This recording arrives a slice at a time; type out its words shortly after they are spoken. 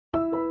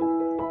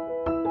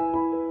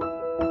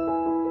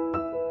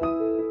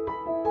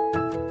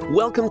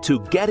Welcome to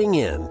Getting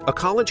In, a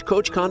college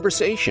coach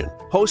conversation,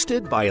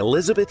 hosted by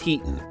Elizabeth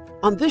Heaton.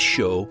 On this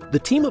show, the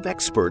team of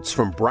experts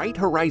from Bright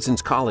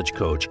Horizons College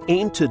Coach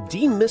aim to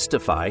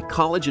demystify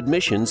college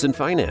admissions and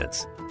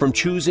finance. From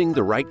choosing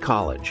the right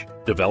college,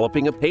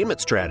 developing a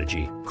payment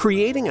strategy,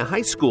 creating a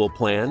high school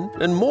plan,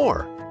 and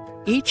more.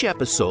 Each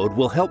episode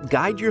will help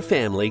guide your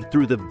family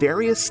through the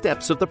various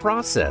steps of the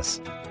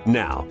process.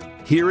 Now,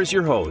 here is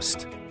your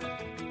host.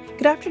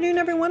 Good afternoon,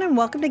 everyone, and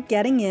welcome to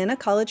Getting In, a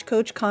college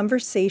coach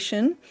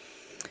conversation.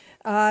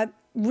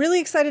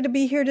 Really excited to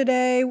be here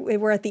today.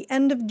 We're at the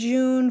end of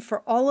June.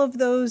 For all of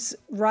those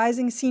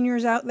rising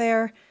seniors out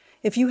there,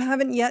 if you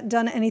haven't yet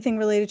done anything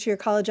related to your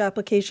college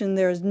application,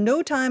 there's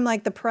no time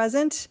like the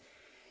present.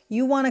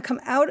 You want to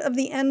come out of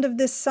the end of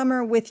this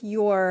summer with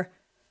your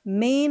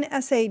main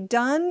essay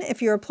done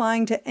if you're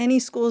applying to any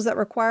schools that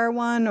require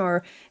one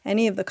or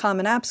any of the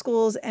Common App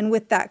schools, and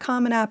with that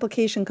common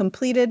application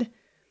completed,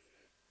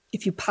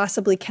 if you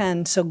possibly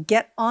can. So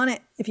get on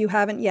it if you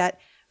haven't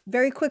yet.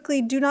 Very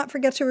quickly, do not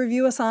forget to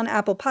review us on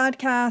Apple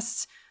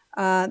Podcasts.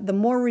 The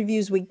more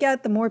reviews we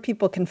get, the more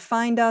people can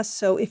find us.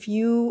 So if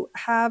you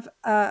have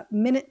a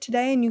minute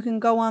today and you can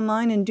go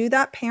online and do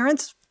that,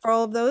 parents, for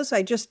all of those,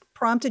 I just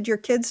prompted your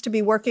kids to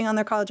be working on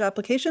their college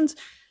applications.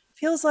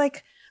 Feels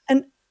like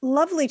a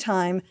lovely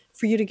time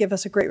for you to give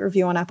us a great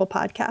review on Apple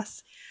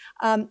Podcasts.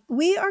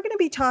 We are going to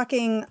be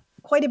talking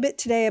quite a bit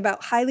today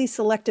about highly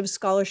selective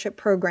scholarship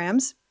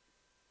programs.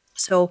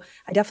 So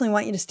I definitely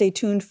want you to stay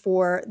tuned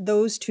for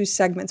those two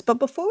segments. But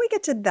before we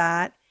get to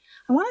that,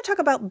 I want to talk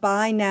about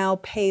buy now,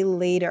 pay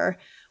later,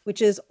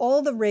 which is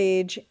all the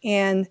rage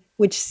and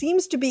which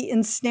seems to be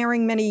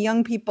ensnaring many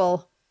young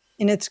people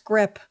in its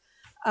grip.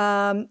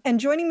 And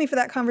joining me for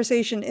that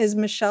conversation is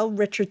Michelle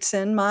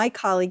Richardson, my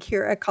colleague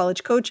here at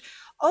College Coach,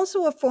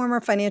 also a former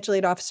financial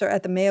aid officer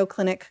at the Mayo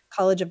Clinic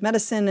College of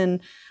Medicine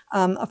and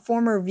a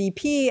former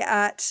VP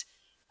at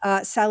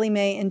Sallie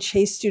Mae and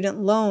Chase Student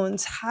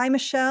Loans. Hi,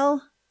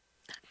 Michelle.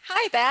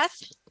 Hi,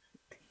 Beth.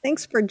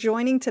 Thanks for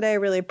joining today. I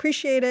really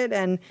appreciate it.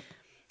 And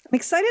I'm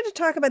excited to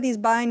talk about these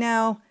buy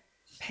now,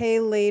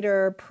 pay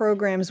later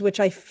programs, which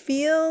I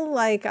feel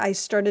like I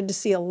started to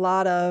see a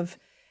lot of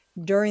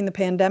during the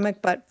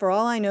pandemic. But for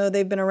all I know,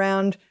 they've been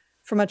around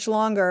for much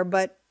longer.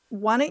 But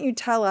why don't you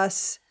tell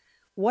us,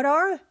 what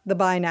are the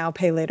buy now,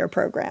 pay later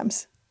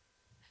programs?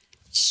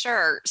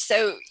 Sure.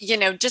 So,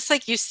 just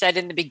like you said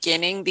in the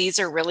beginning, these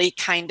are really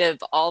kind of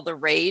all the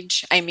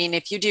rage. I mean,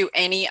 if you do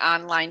any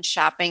online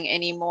shopping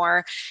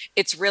anymore,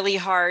 it's really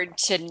hard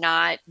to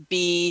not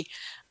be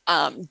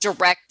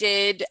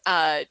directed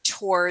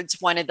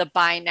towards one of the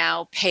buy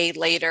now, pay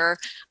later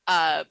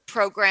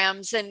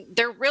programs. And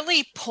they're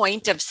really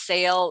point of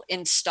sale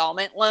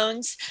installment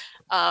loans.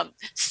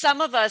 Some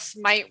of us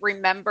might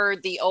remember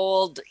the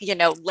old,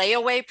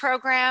 layaway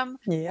program.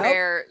 Yep.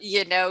 Where,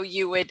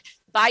 you would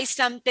buy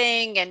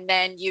something and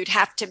then you'd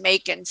have to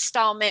make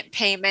installment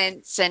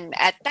payments. And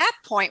at that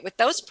point with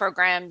those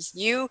programs,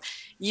 you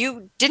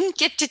didn't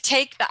get to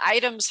take the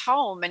items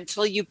home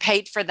until you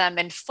paid for them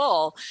in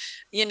full.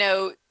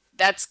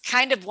 That's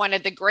kind of one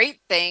of the great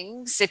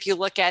things, if you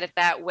look at it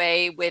that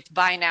way, with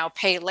buy now,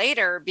 pay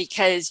later,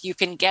 because you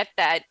can get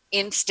that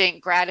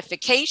instant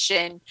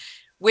gratification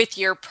with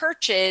your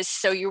purchase.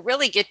 So you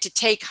really get to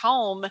take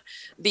home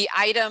the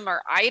item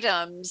or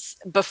items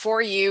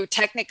before you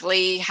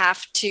technically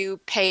have to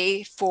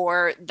pay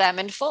for them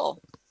in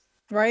full.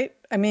 Right?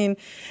 I mean,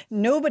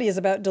 nobody is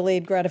about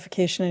delayed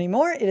gratification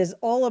anymore. It is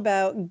all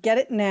about get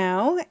it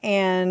now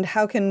and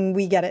how can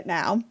we get it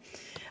now?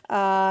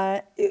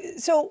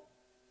 So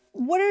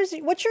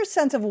what's your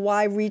sense of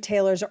why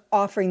retailers are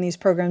offering these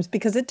programs?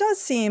 Because it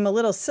does seem a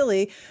little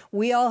silly.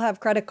 We all have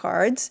credit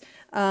cards.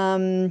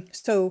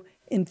 So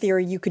in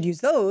theory, you could use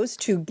those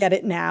to get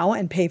it now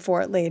and pay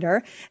for it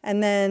later.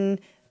 And then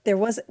there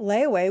was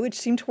layaway, which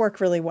seemed to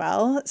work really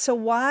well. So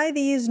why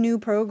these new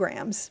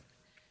programs?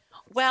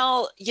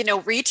 Well,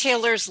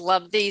 retailers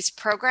love these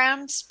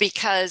programs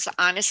because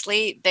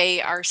honestly,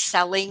 they are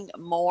selling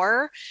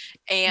more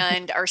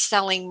and are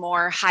selling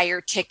more higher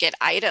ticket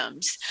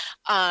items.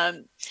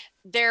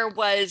 There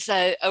was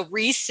a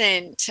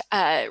recent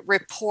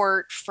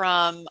report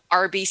from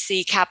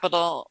RBC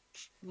Capital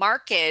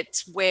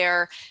Markets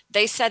where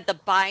they said the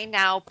buy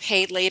now,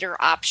 pay later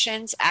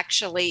options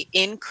actually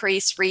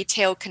increase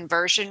retail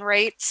conversion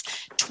rates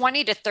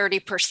 20 to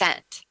 30%,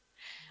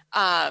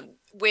 and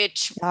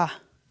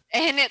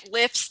it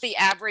lifts the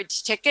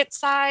average ticket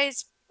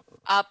size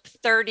up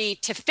 30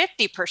 to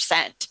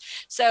 50%.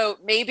 So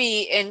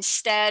maybe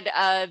instead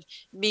of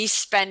me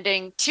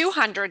spending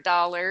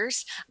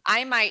 $200,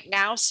 I might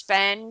now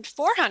spend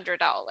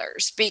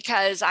 $400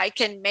 because I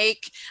can pay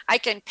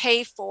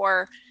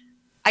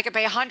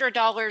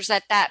 $100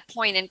 at that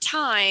point in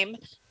time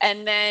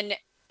and then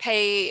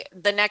pay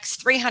the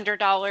next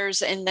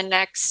 $300 in the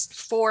next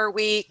 4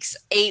 weeks,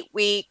 8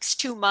 weeks,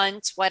 2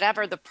 months,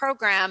 whatever the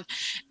program.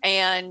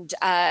 And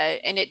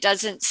it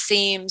doesn't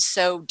seem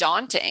so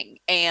daunting.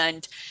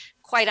 And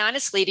quite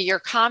honestly, to your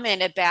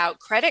comment about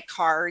credit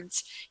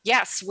cards,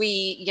 yes,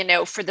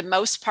 for the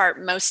most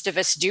part, most of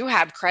us do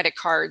have credit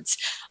cards.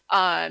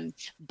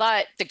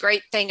 But the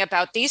great thing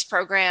about these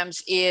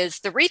programs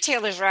is the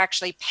retailers are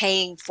actually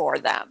paying for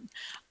them.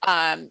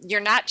 You're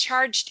not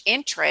charged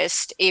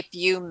interest if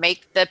you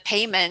make the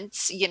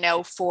payments,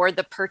 for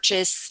the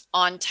purchase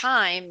on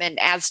time and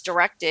as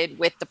directed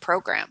with the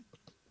program.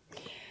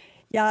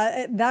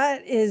 Yeah,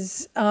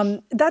 that's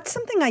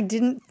something I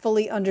didn't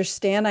fully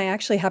understand. I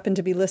actually happened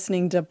to be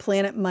listening to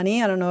Planet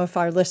Money. I don't know if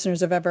our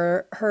listeners have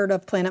ever heard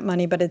of Planet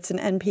Money, but it's an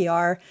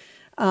NPR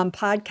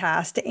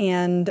podcast.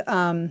 And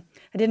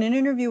I did an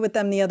interview with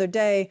them the other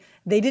day.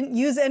 They didn't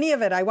use any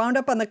of it. I wound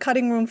up on the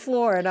cutting room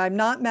floor, and I'm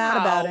not mad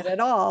about it at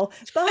all.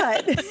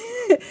 But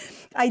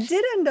I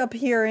did end up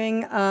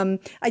finding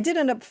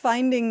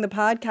the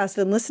podcast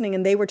and listening,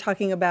 and they were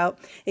talking about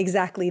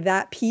exactly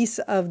that piece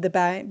of the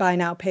buy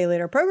now, pay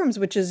later programs,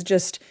 which is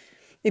just,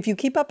 if you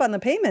keep up on the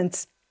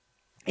payments,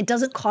 it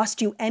doesn't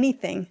cost you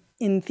anything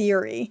in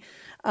theory.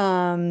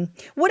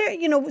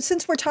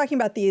 Since we're talking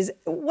about these,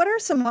 what are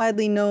some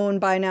widely known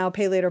buy now,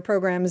 pay later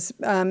programs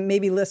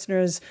maybe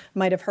listeners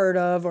might have heard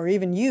of or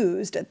even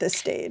used at this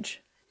stage?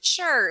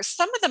 Sure.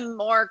 Some of the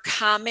more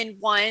common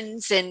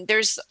ones, and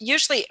there's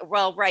usually,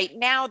 right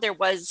now there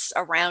was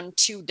around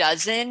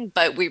 24,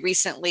 but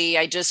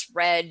I just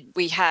read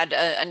we had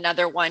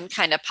another one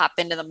kind of pop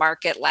into the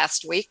market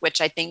last week,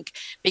 which I think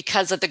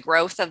because of the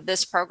growth of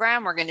this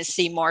program, we're going to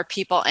see more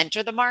people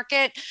enter the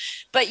market.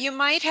 But you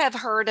might have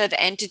heard of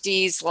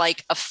entities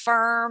like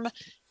Affirm,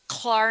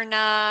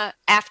 Klarna,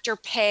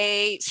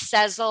 Afterpay,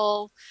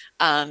 Sezzle.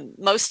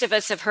 Most of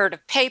us have heard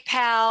of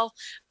PayPal.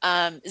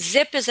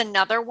 Zip is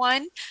another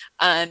one.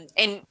 And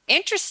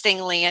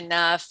interestingly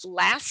enough,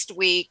 last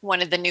week,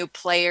 one of the new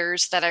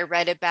players that I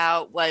read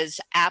about was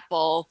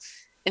Apple.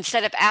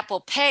 Instead of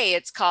Apple Pay,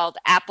 it's called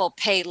Apple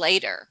Pay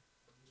Later.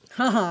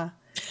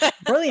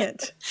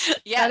 Brilliant.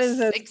 Yes, that is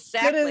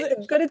exactly.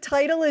 Good a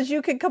title as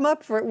you could come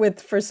up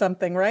for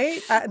something,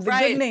 right?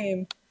 Good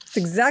name. It's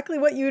exactly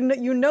what you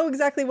know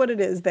exactly what it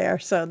is there.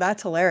 So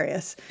that's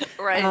hilarious.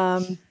 Right.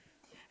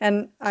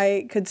 And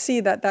I could see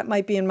that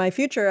might be in my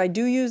future. I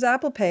do use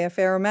Apple Pay a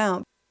fair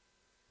amount,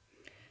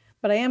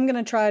 but I am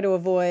going to try to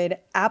avoid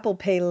Apple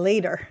Pay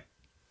later.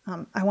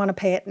 I want to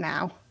pay it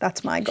now.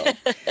 That's my goal.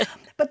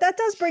 But that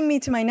does bring me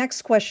to my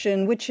next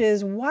question, which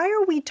is, why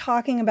are we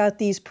talking about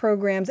these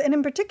programs? And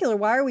in particular,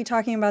 why are we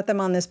talking about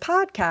them on this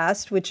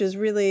podcast, which is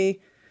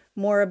really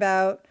more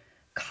about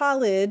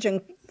college and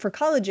for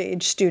college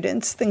age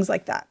students, things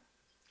like that?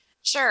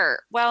 Sure.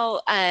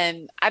 Well,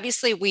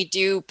 obviously we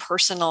do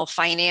personal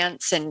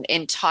finance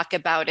and talk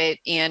about it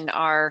in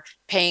our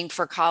paying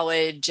for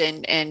college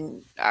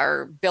and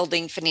our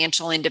building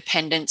financial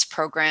independence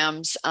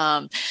programs.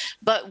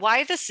 But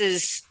why this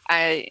is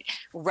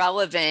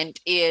relevant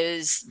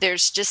is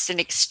there's just an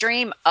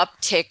extreme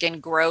uptick in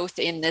growth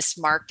in this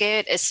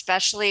market,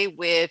 especially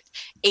with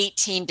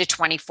 18 to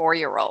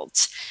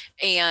 24-year-olds.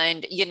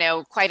 And,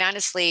 quite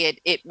honestly,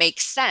 it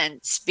makes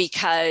sense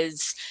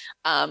because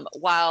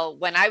while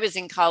when I was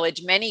in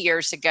college many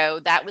years ago,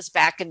 that was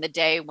back in the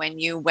day when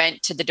you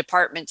went to the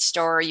department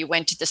store, you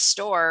went to the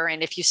store,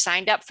 and if you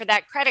signed up for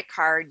that credit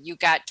card, you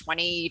got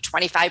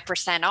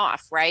 25%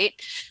 off, right?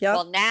 Yep.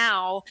 Well,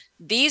 now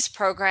these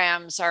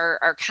programs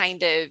are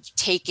kind of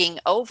taking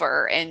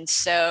over. And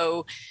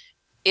so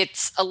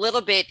it's a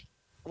little bit,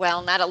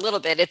 well, not a little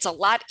bit, it's a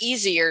lot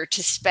easier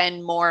to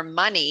spend more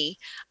money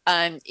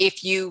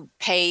if you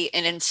pay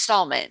in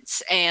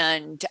installments,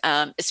 and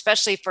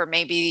especially for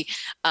maybe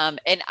an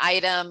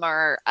item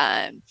or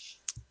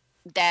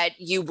that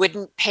you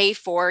wouldn't pay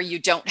for, you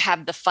don't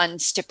have the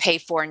funds to pay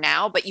for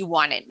now, but you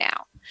want it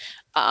now.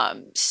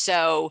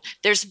 So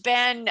there's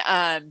been,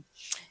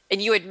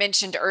 and you had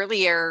mentioned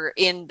earlier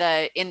in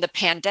the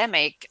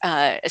pandemic,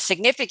 a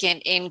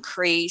significant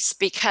increase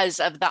because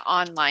of the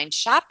online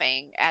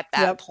shopping at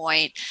that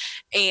point.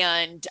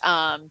 And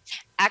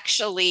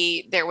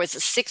actually, there was a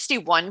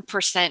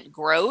 61%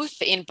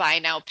 growth in buy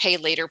now, pay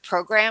later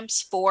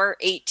programs for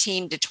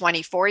 18 to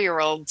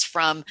 24-year-olds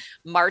from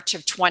March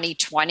of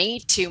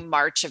 2020 to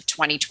March of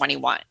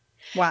 2021.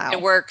 Wow.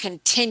 And we're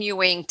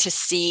continuing to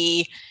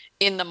see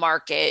in the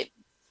market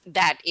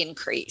that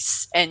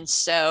increase. And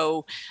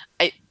so,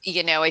 I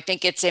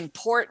think it's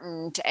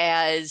important,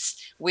 as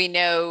we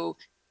know,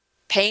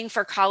 paying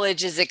for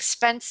college is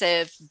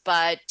expensive,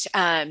 but,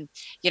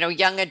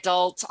 young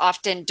adults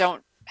often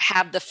don't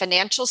have the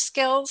financial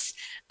skills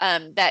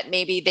that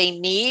maybe they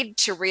need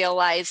to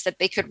realize that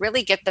they could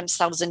really get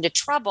themselves into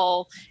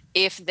trouble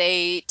if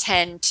they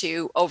tend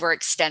to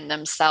overextend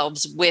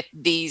themselves with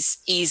these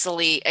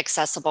easily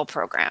accessible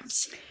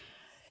programs.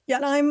 Yeah,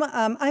 and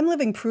I'm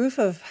living proof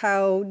of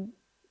how,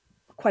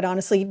 quite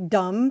honestly,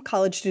 dumb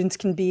college students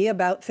can be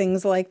about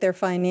things like their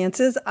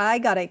finances. I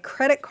got a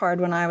credit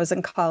card when I was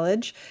in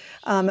college,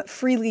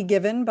 freely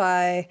given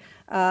by,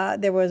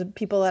 there was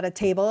people at a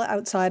table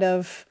outside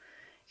of,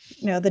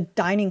 the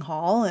dining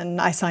hall, and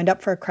I signed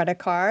up for a credit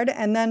card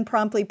and then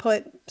promptly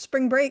put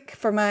spring break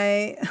for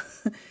my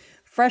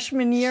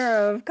freshman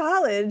year of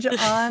college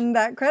on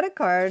that credit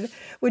card,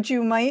 which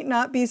you might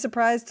not be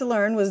surprised to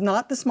learn was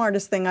not the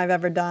smartest thing I've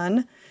ever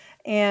done.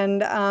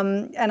 And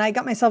I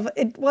got myself,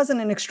 it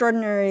wasn't an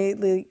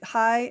extraordinarily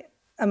high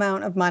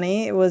amount of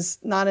money. It was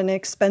not an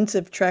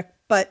expensive trick,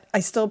 but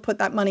I still put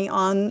that money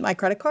on my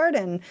credit card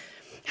and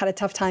had a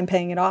tough time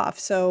paying it off.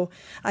 So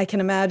I can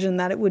imagine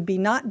that it would be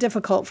not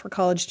difficult for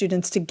college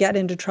students to get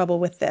into trouble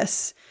with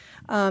this.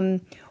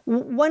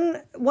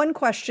 One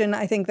question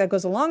I think that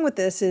goes along with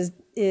this is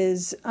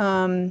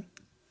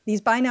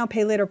these buy now,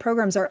 pay later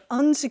programs are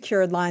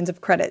unsecured lines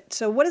of credit.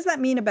 So what does that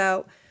mean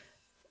about,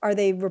 are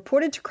they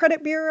reported to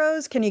credit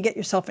bureaus? Can you get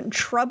yourself in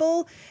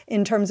trouble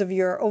in terms of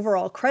your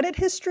overall credit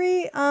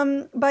history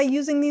by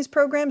using these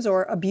programs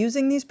or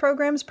abusing these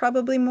programs,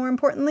 probably more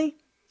importantly?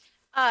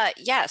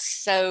 Yes.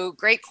 So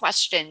great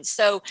question.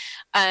 So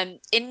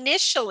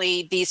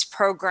initially, these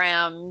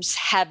programs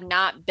have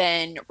not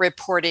been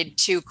reported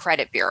to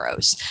credit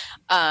bureaus.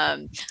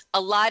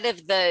 A lot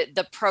of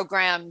the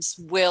programs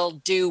will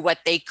do what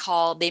they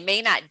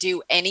may not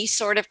do any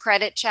sort of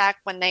credit check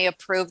when they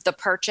approve the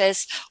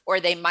purchase, or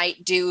they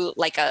might do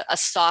like a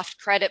soft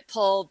credit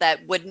pull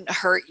that wouldn't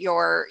hurt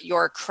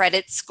your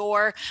credit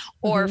score,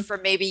 or for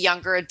maybe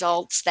younger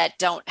adults that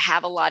don't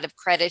have a lot of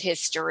credit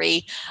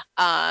history,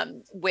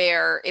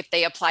 where if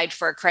they applied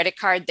for a credit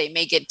card, they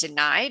may get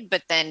denied,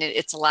 but then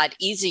it's a lot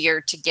easier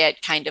to get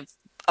kind of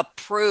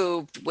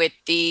approved with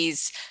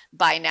these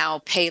buy now,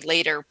 pay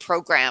later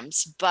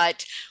programs.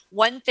 But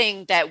one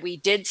thing that we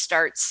did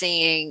start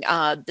seeing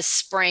the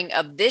spring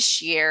of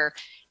this year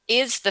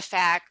is the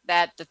fact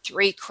that the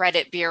three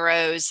credit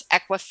bureaus,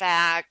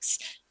 Equifax,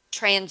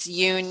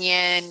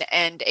 TransUnion,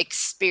 and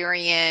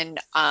Experian,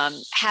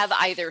 have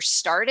either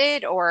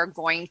started or are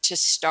going to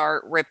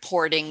start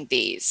reporting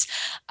these.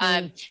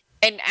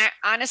 And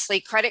honestly,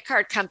 credit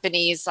card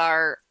companies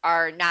are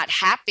not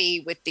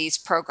happy with these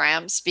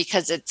programs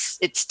because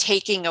it's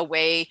taking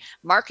away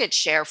market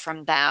share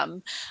from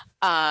them.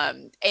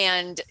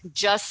 And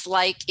just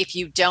like if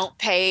you don't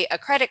pay a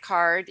credit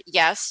card,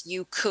 yes,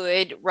 you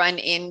could run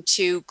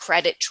into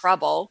credit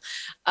trouble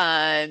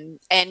and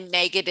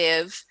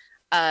negative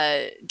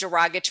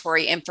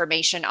derogatory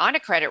information on a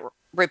credit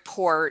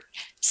report,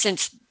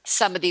 since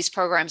some of these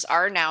programs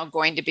are now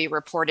going to be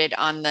reported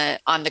on the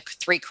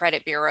three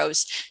credit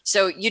bureaus.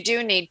 So you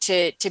do need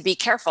to be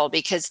careful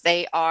because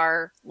they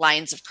are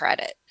lines of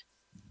credit.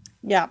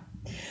 Yeah.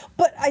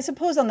 But I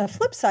suppose on the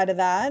flip side of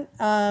that,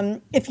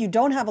 if you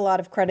don't have a lot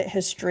of credit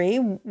history,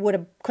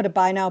 could a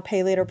buy now,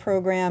 pay later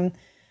program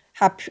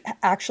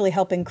actually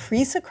help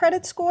increase a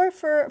credit score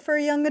for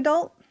a young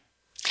adult?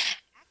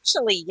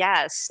 Actually,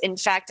 yes. In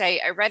fact, I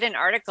read an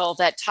article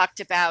that talked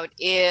about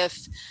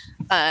if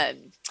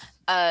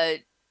a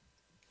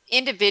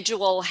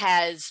individual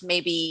has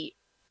maybe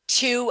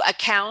 2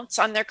 accounts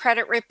on their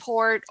credit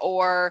report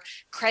or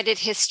credit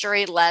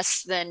history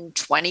less than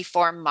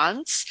 24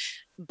 months,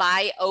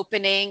 by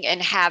opening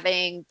and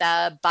having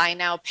the buy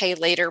now, pay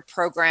later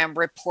program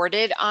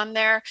reported on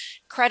their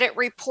credit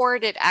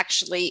report, it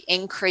actually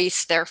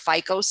increased their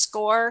FICO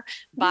score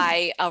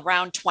by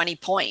around 20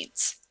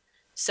 points.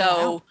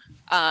 So,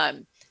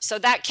 so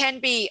that can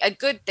be a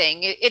good thing.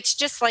 It's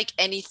just like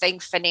anything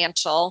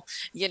financial,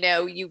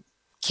 you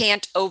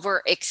can't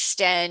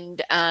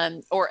overextend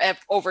or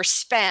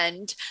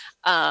overspend,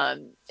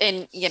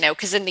 and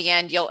because in the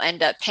end you'll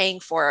end up paying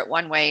for it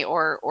one way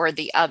or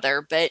the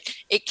other. But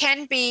it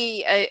can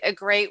be a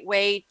great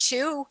way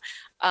to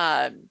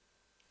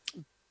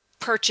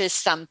purchase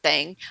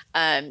something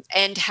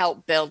and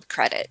help build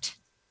credit.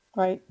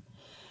 Right.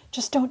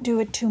 Just don't do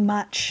it too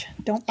much.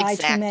 Don't buy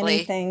too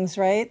many things,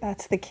 right?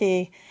 That's the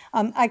key.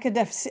 I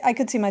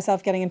could see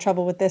myself getting in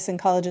trouble with this in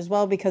college as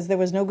well, because there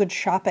was no good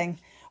shopping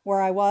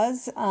where I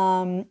was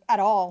at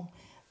all.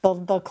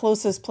 The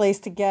closest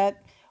place to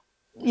get,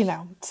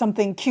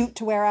 something cute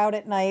to wear out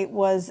at night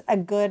was a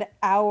good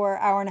hour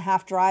and a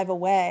half drive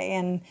away.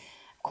 And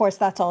of course,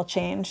 that's all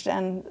changed.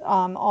 And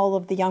all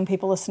of the young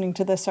people listening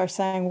to this are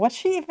saying, what's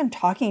she even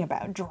talking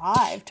about?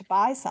 Drive to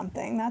buy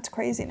something? That's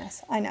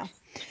craziness. I know.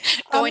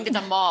 Going to the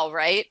mall,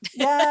 right?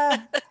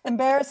 Yeah,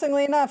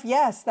 embarrassingly enough,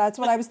 yes, that's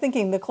what I was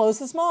thinking. The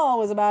closest mall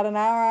was about an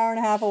hour and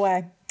a half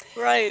away.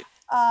 Right.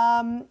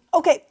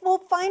 Okay,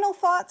 well, final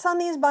thoughts on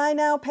these buy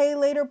now, pay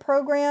later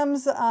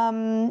programs.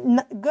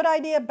 Good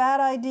idea, bad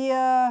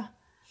idea,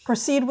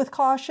 proceed with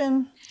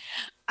caution?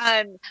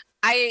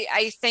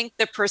 I think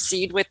the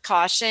proceed with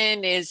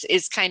caution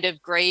is kind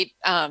of great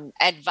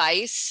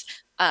advice.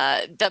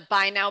 The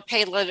buy now,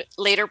 pay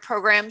later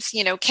programs,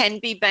 can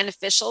be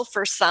beneficial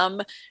for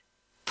some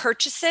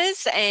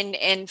purchases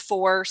and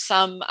for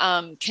some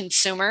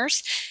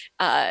consumers.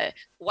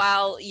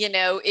 While,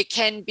 it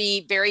can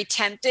be very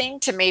tempting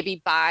to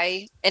maybe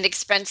buy an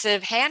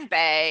expensive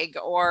handbag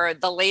or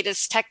the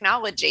latest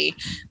technology.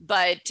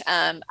 But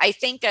I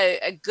think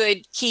a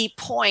good key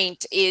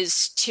point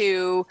is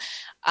to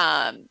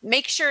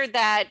make sure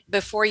that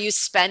before you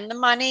spend the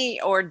money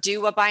or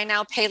do a buy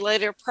now, pay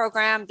later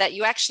program, that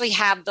you actually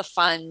have the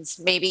funds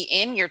maybe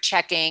in your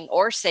checking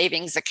or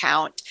savings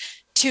account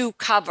to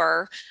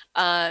cover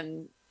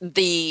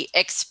the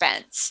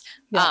expense.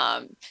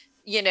 Yeah.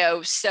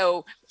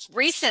 So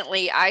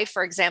recently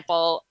for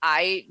example,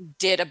 I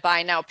did a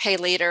buy now, pay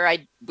later.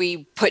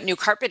 We put new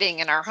carpeting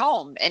in our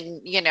home,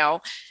 and,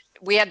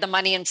 we had the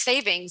money in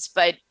savings,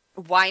 but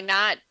why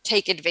not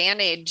take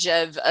advantage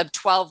of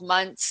 12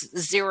 months,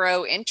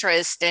 zero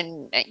interest?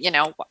 And,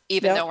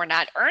 even though we're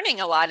not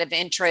earning a lot of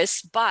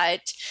interest,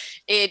 but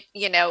it,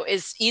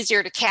 is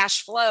easier to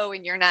cash flow,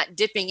 and you're not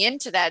dipping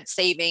into that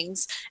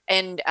savings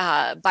and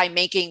by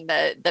making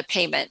the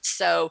payments.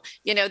 So,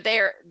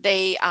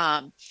 they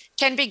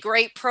can be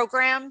great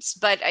programs,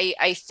 but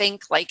I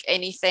think, like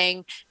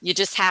anything, you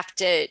just have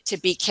to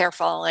be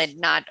careful and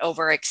not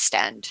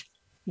overextend.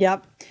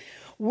 Yep.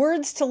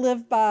 Words to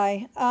live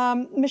by.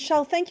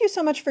 Michelle, thank you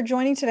so much for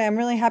joining today. I'm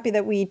really happy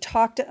that we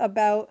talked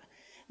about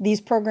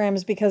these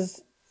programs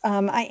because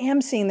I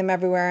am seeing them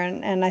everywhere,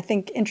 and I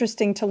think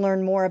interesting to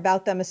learn more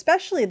about them,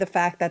 especially the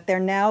fact that they're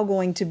now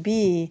going to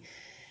be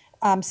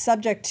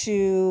subject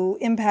to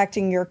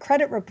impacting your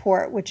credit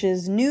report, which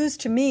is news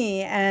to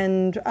me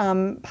and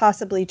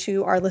possibly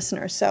to our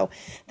listeners. So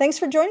thanks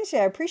for joining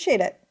today. I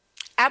appreciate it.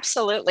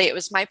 Absolutely. It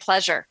was my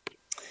pleasure.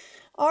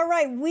 All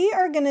right, we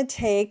are going to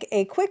take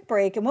a quick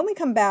break, and when we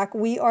come back,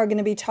 we are going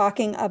to be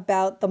talking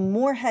about the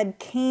Morehead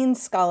Cain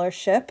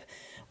Scholarship,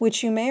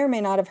 which you may or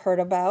may not have heard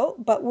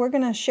about, but we're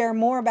going to share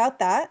more about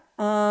that,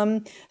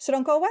 so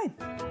don't go away.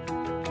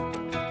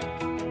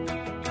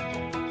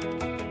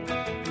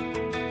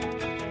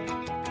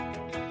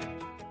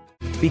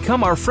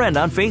 Become our friend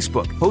on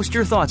Facebook. Post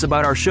your thoughts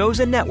about our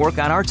shows and network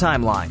on our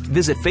timeline.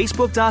 Visit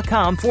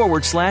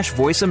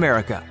facebook.com/Voice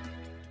America.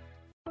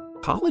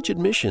 College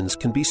admissions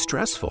can be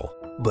stressful,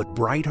 but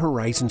Bright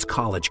Horizons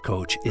College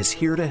Coach is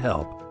here to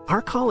help.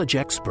 Our college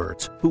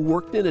experts, who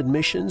worked in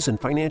admissions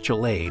and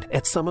financial aid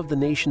at some of the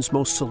nation's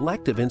most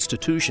selective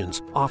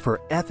institutions, offer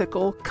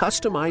ethical,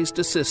 customized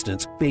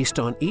assistance based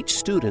on each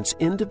student's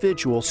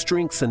individual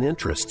strengths and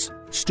interests.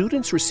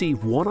 Students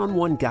receive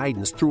one-on-one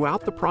guidance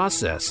throughout the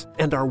process,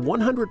 and our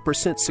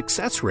 100%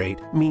 success rate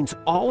means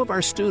all of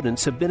our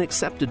students have been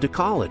accepted to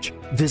college.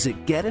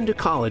 Visit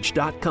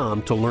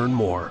getintocollege.com to learn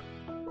more.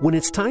 When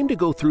it's time to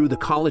go through the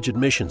college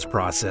admissions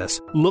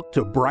process, look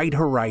to Bright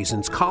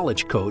Horizons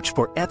College Coach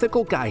for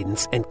ethical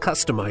guidance and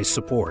customized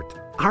support.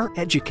 Our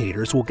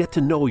educators will get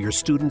to know your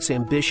students'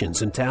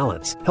 ambitions and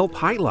talents, help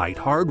highlight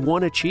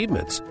hard-won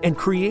achievements, and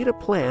create a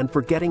plan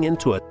for getting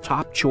into a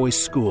top-choice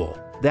school.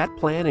 That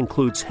plan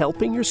includes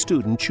helping your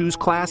student choose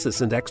classes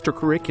and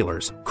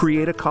extracurriculars,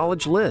 create a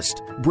college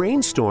list,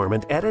 brainstorm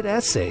and edit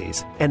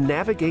essays, and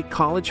navigate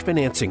college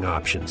financing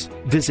options.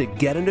 Visit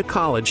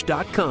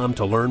getintocollege.com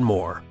to learn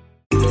more.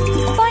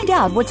 Find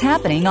out what's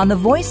happening on the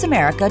Voice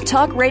America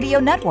Talk Radio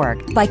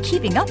Network by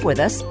keeping up with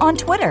us on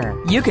Twitter.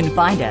 You can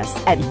find us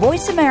at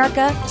Voice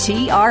America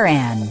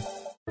TRN.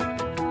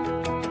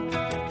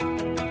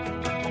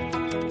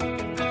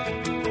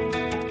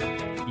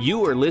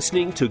 You are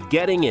listening to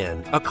Getting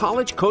In, a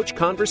college coach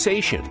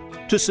conversation.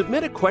 To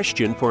submit a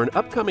question for an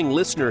upcoming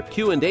listener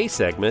Q&A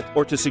segment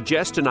or to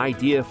suggest an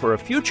idea for a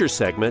future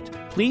segment,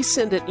 please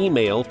send an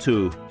email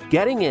to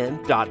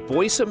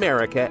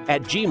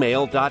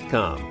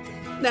gettingin.voiceamerica@gmail.com.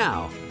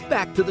 Now,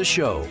 back to the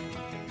show.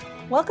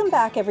 Welcome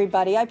back,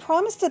 everybody. I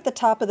promised at the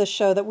top of the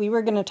show that we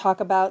were going to talk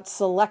about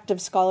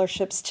selective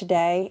scholarships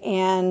today,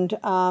 and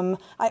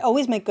I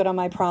always make good on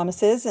my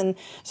promises. And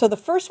so the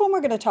first one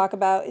we're going to talk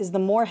about is the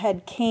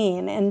Morehead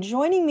Cain. And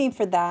joining me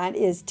for that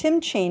is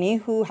Tim Cheney,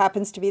 who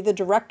happens to be the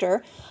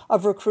Director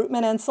of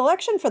Recruitment and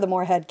Selection for the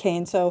Morehead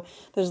Cain. So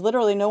there's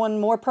literally no one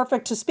more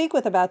perfect to speak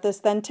with about this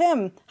than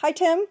Tim. Hi,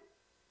 Tim.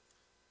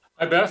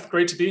 Hi, Beth.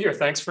 Great to be here.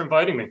 Thanks for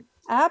inviting me.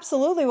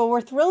 Absolutely. Well, we're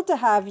thrilled to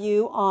have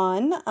you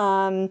on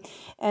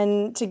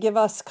and to give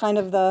us kind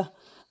of the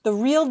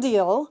real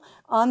deal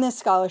on this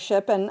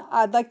scholarship. And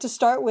I'd like to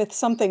start with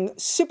something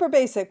super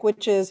basic,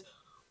 which is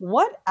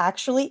what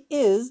actually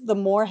is the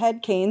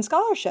Morehead Cain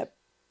Scholarship?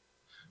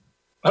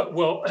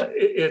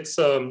 It's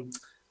a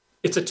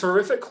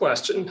terrific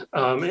question.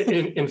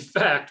 In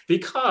fact,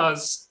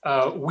 because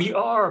we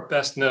are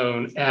best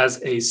known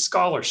as a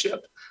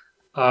scholarship.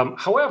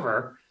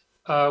 However,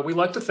 we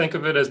like to think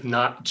of it as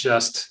not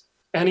just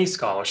any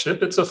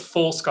scholarship. It's a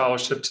full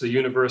scholarship to the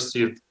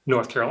University of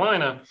North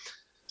Carolina,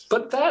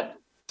 but that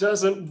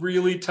doesn't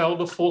really tell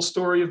the full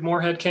story of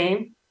Morehead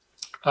Cain.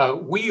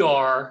 We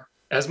are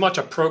as much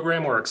a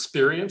program or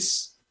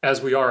experience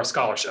as we are a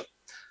scholarship.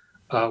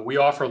 We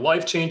offer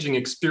life-changing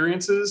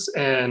experiences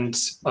and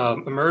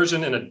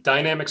immersion in a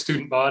dynamic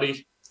student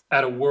body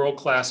at a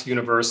world-class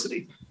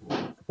university.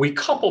 We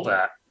couple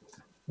that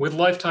with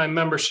lifetime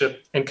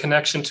membership and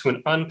connection to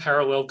an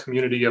unparalleled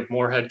community of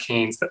Morehead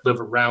Cains that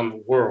live around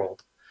the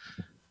world.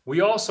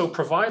 We also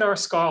provide our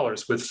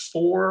scholars with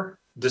 4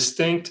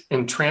 distinct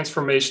and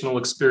transformational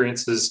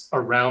experiences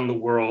around the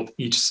world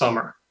each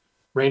summer,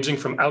 ranging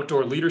from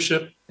outdoor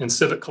leadership and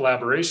civic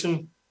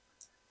collaboration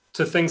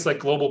to things like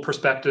global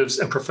perspectives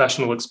and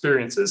professional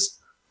experiences,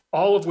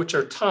 all of which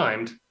are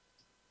timed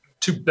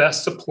to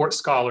best support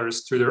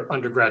scholars through their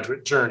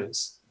undergraduate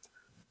journeys.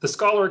 The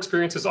scholar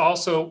experience is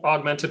also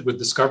augmented with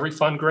Discovery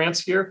Fund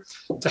grants here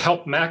to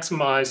help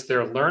maximize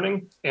their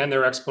learning and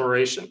their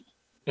exploration.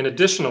 And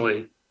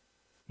additionally,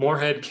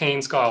 Morehead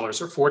Cain scholars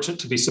are fortunate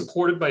to be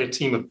supported by a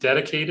team of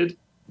dedicated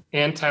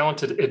and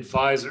talented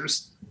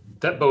advisors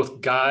that both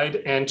guide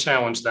and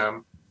challenge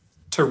them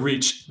to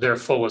reach their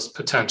fullest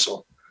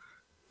potential.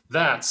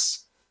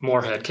 That's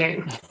Morehead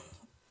Cain.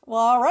 Well,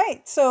 all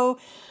right. So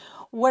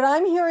what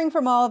I'm hearing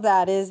from all of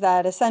that is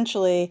that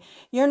essentially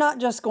you're not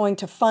just going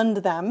to fund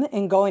them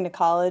in going to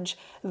college,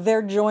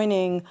 they're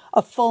joining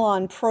a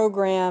full-on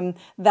program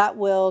that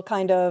will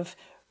kind of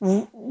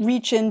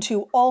reach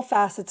into all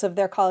facets of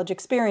their college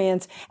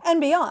experience and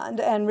beyond,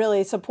 and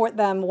really support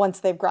them once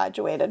they've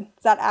graduated.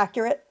 Is that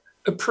accurate?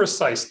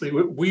 Precisely.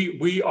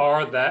 We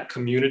are that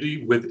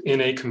community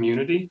within a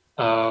community.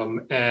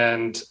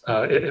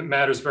 It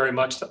matters very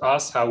much to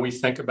us how we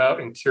think about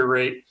and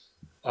curate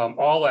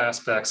all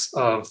aspects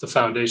of the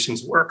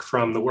foundation's work,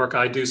 from the work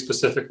I do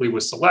specifically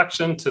with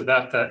selection to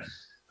that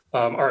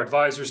our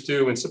advisors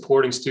do in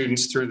supporting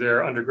students through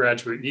their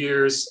undergraduate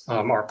years,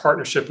 our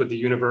partnership with the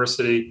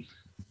university.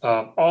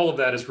 All of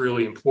that is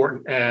really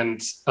important.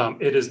 And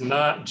it is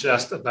not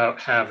just about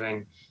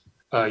having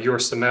your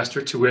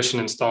semester tuition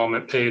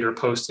installment paid or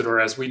posted, or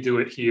as we do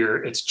it here,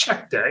 it's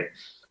check day.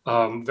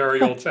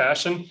 Very old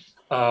fashioned.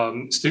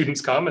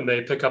 Students come and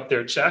they pick up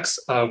their checks,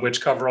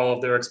 which cover all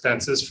of their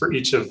expenses for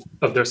each of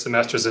their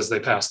semesters as they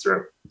pass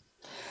through.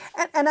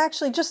 And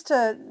actually, just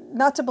to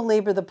not to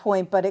belabor the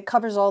point, but it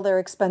covers all their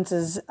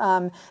expenses.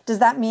 Does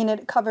that mean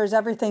it covers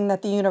everything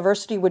that the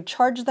university would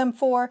charge them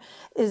for?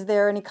 Is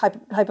there any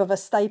type of a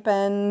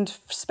stipend,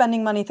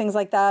 spending money, things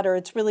like that, or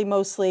it's really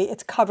mostly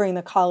it's covering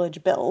the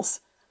college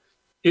bills?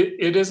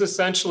 It is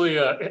essentially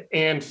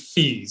and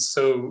fees.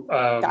 So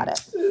got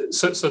it.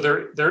 So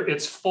there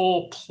it's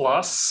full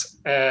plus,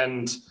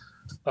 and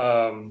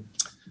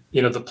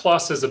the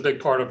plus is a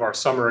big part of our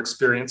summer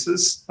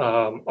experiences,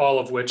 all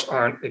of which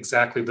aren't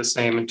exactly the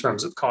same in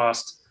terms of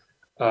cost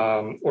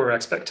or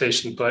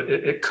expectation, but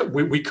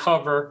we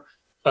cover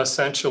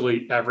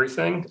essentially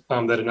everything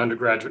that an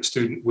undergraduate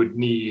student would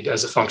need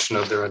as a function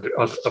of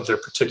their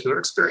particular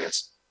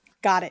experience.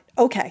 Got it.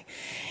 Okay.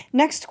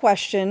 Next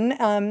question.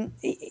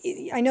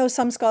 I know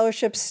some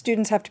scholarships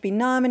students have to be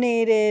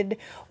nominated.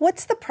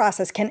 What's the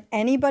process? Can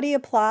anybody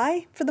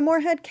apply for the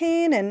Morehead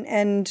Cain?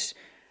 And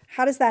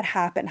how does that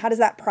happen? How does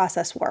that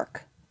process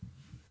work?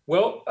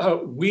 Well,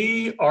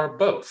 we are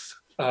both.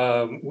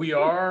 We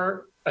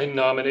are a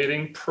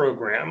nominating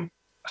program.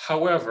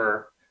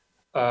 However,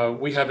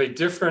 we have a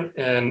different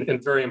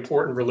and very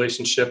important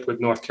relationship with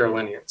North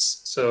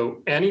Carolinians.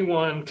 So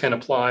anyone can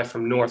apply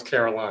from North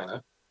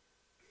Carolina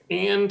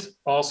and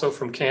also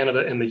from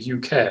Canada and the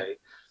UK.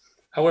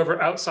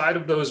 However, outside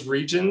of those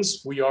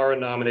regions, we are a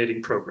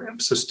nominating program.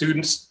 So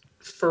students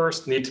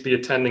first need to be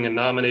attending a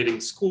nominating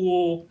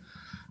school,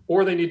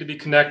 or they need to be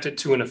connected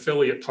to an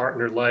affiliate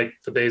partner like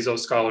the Bezos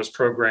Scholars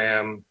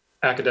Program,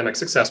 Academic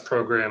Success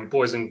Program,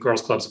 Boys and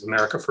Girls Clubs of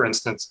America, for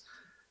instance.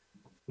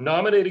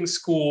 Nominating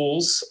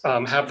schools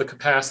have the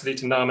capacity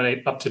to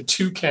nominate up to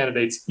 2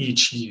 candidates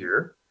each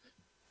year.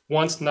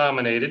 Once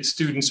nominated,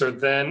 students are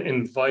then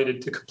invited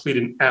to complete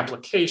an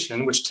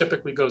application, which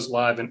typically goes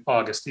live in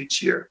August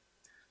each year.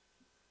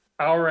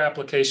 Our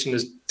application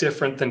is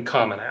different than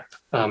Common App.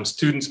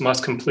 Students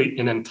must complete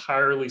an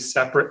entirely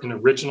separate and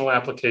original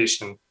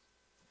application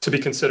to be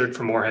considered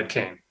for Morehead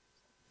Cain.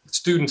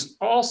 Students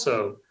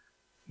also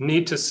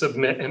need to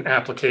submit an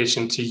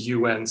application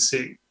to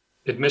UNC.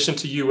 Admission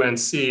to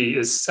UNC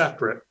is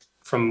separate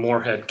from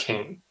Morehead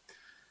Cain.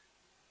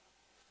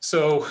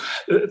 So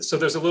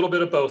there's a little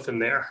bit of both in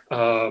there.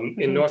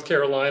 In North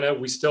Carolina,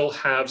 we still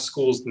have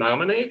schools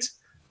nominate,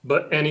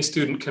 but any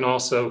student can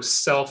also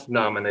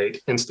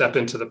self-nominate and step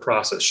into the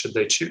process should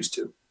they choose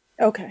to.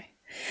 Okay.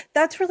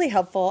 That's really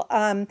helpful.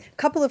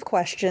 Couple of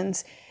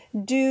questions.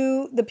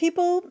 Do the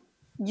people,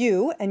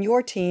 you and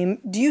your team,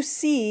 do you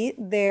see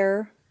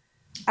their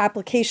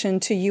application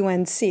to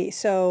UNC?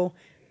 So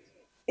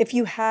if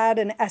you had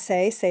an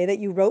essay, say that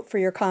you wrote for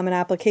your common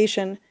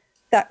application,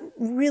 that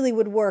really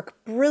would work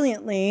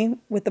brilliantly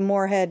with the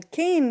Morehead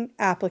Cain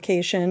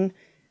application.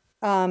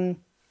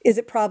 Is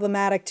it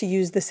problematic to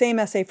use the same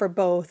essay for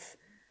both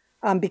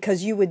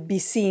because you would be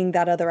seeing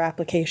that other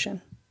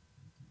application?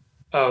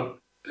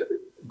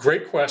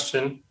 Great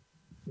question.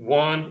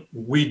 One,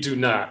 we do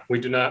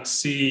not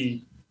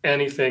see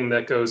anything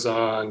that goes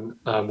on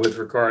with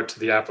regard to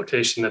the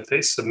application that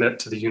they submit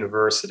to the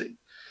university.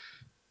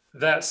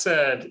 That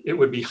said, it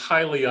would be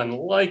highly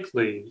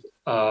unlikely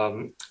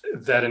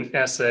that an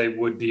essay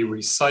would be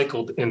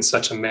recycled in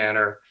such a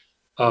manner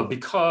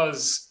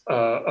because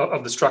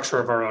of the structure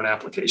of our own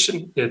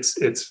application.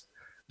 It's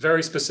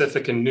very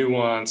specific and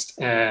nuanced,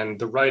 and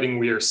the writing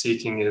we are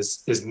seeking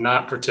is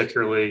not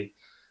particularly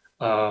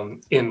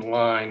in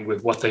line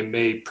with what they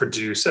may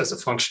produce as a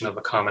function of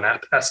a Common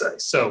App essay.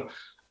 So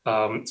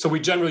we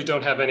generally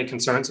don't have any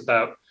concerns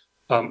about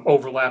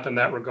overlap in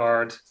that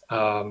regard.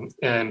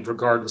 And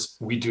regardless,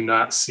 we do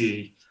not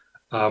see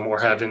or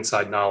have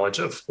inside knowledge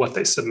of what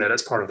they submit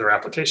as part of their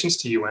applications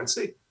to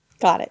UNC.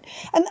 Got it.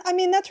 And I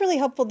mean, that's really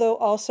helpful, though,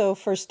 also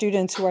for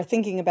students who are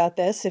thinking about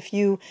this. If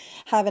you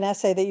have an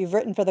essay that you've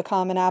written for the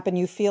Common App and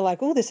you feel like,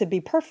 oh, this would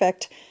be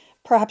perfect,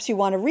 perhaps you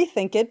want to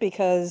rethink it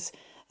because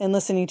in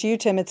listening to you,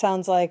 Tim, it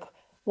sounds like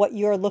what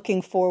you're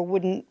looking for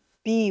wouldn't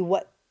be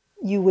what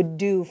you would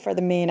do for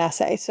the main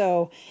essay.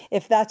 So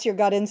if that's your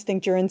gut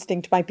instinct, your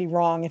instinct might be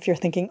wrong if you're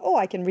thinking, oh,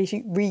 I can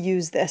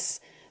reuse this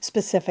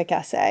specific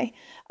essay.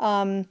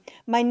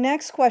 My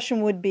next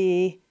question would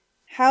be,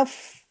 how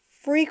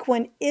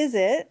frequent is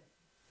it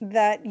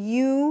that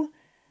you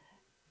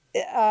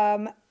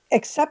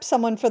accept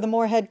someone for the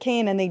Morehead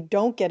Cain and they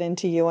don't get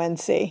into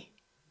UNC?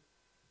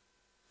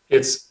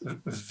 It's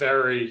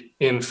very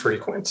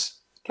infrequent.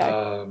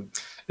 Okay.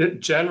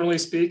 Generally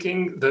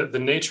speaking, the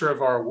nature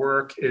of our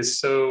work is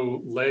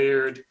so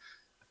layered,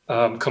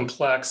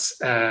 complex,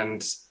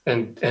 and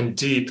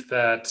deep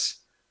that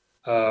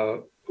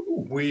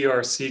we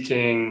are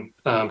seeking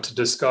to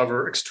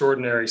discover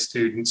extraordinary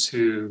students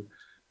who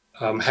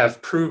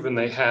have proven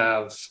they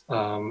have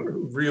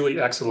really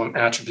excellent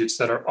attributes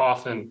that are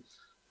often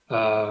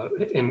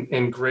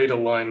in great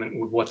alignment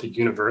with what the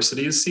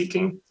university is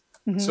seeking.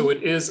 Mm-hmm. So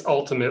it is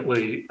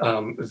ultimately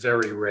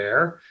very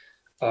rare.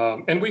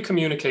 And we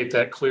communicate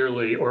that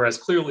clearly, or as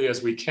clearly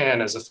as we can,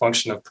 as a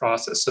function of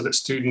process, so that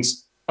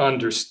students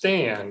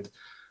understand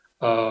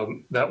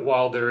that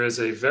while there is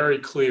a very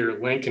clear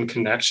link and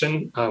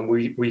connection,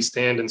 we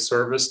stand in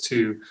service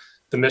to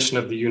the mission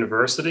of the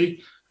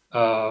university,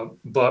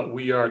 but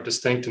we are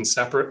distinct and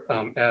separate,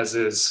 as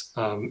is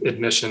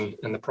admission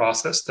and the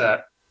process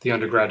that the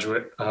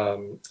undergraduate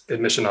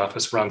admission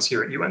office runs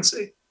here at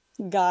UNC.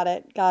 Got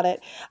it.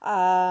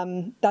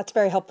 That's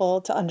very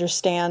helpful to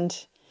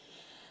understand.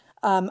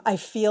 I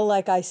feel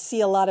like I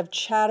see a lot of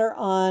chatter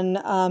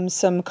on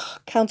some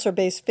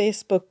counselor-based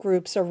Facebook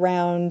groups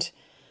around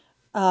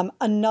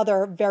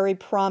another very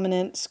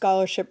prominent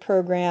scholarship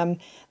program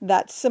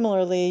that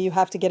similarly you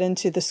have to get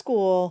into the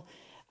school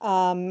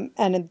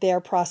and their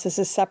process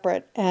is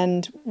separate.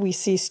 And we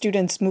see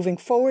students moving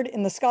forward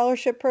in the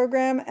scholarship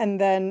program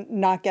and then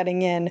not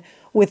getting in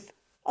with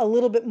a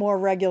little bit more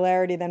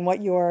regularity than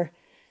what you're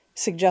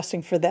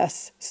suggesting for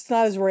this. It's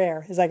not as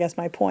rare, is I guess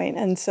my point.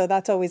 And so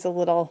that's always a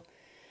little...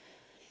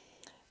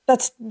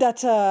 That's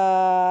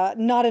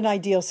not an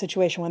ideal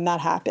situation when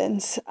that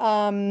happens.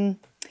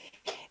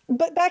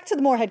 But back to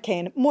the Morehead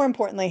Cain. More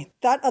importantly,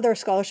 that other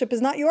scholarship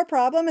is not your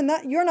problem, and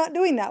that you're not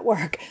doing that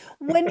work.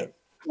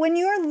 When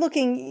you're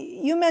looking,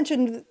 you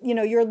mentioned,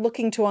 you're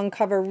looking to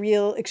uncover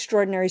real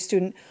extraordinary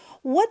student.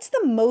 What's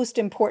the most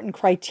important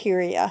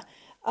criteria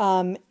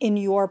in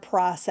your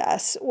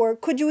process, or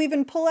could you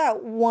even pull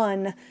out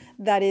one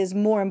that is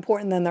more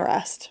important than the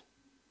rest?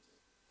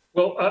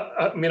 Well,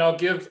 I'll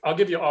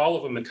give you all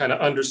of them and kind of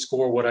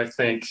underscore what I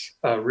think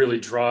really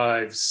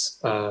drives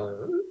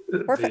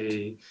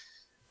the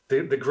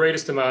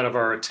greatest amount of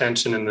our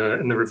attention in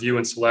the review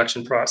and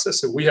selection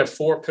process. So we have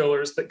 4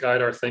 pillars that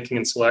guide our thinking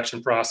and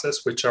selection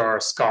process, which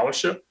are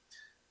scholarship,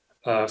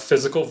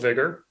 physical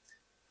vigor,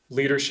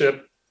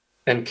 leadership,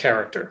 and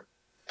character.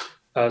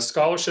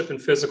 Scholarship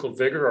and physical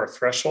vigor are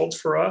thresholds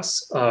for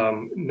us.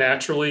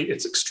 Naturally,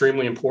 it's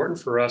extremely important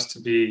for us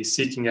to be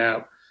seeking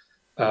out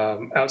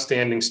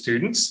outstanding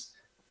students,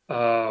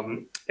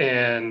 and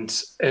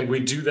we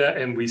do that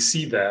and we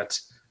see that.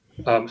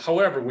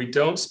 However, we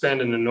don't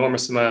spend an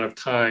enormous amount of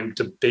time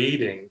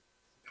debating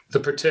the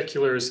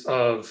particulars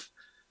of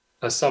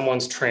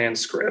someone's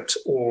transcript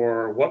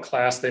or what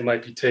class they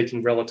might be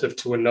taking relative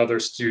to another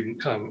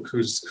student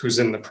who's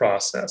in the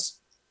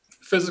process.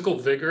 Physical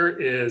vigor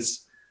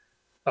is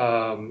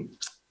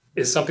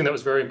something that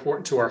was very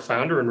important to our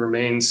founder and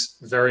remains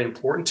very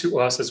important to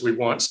us, as we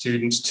want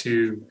students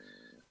to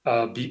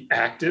be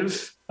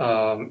active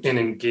and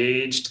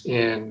engaged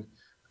in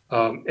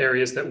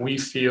areas that we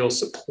feel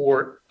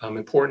support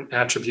important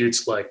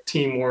attributes like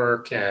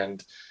teamwork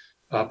and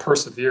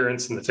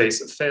perseverance in the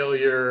face of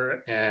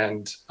failure.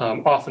 And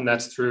often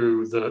that's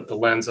through the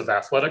lens of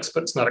athletics,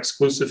 but it's not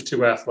exclusive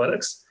to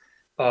athletics.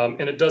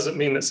 And it doesn't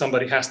mean that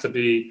somebody has to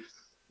be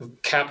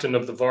captain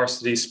of the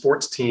varsity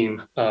sports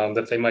team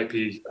that they might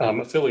be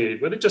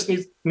affiliated with. It just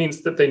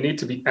means that they need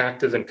to be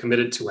active and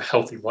committed to a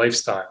healthy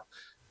lifestyle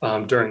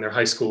during their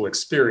high school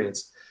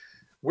experience.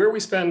 Where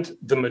we spend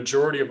the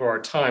majority of our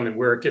time and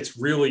where it gets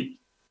really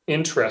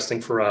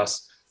interesting for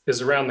us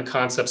is around the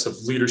concepts of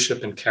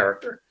leadership and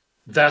character.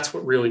 That's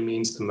what really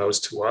means the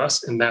most to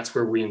us, and that's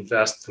where we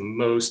invest the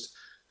most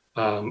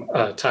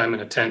time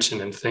and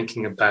attention in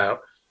thinking about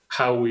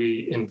how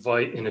we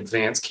invite and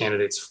advance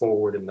candidates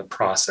forward in the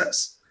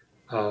process.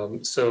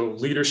 So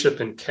leadership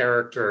and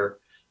character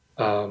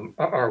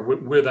are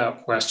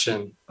without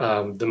question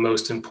the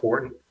most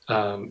important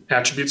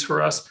attributes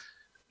for us.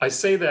 I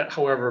say that,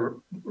 however,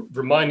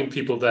 reminding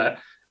people that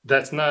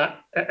that's not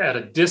at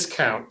a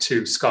discount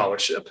to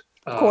scholarship.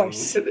 Of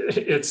course.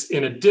 It's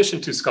in addition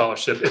to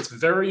scholarship. It's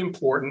very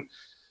important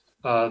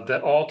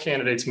that all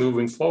candidates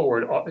moving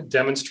forward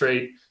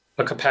demonstrate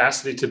a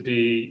capacity to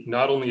be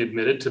not only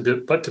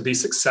admitted but to be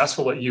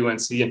successful at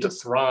UNC and to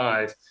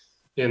thrive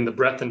in the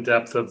breadth and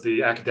depth of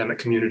the academic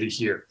community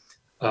here.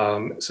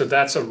 So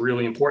that's a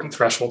really important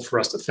threshold for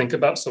us to think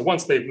about. So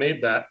once they've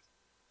made that,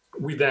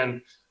 we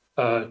then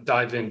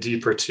dive in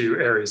deeper to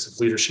areas of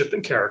leadership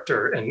and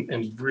character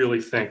and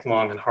really think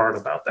long and hard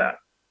about that.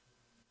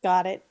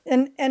 Got it.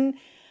 And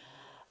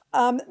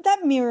that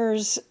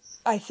mirrors,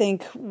 I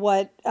think,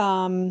 what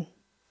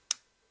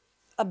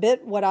a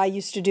bit what I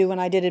used to do when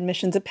I did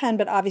admissions at Penn,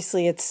 but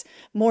obviously it's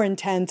more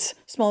intense,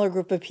 smaller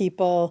group of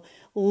people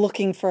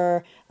looking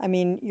for, I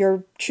mean,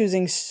 you're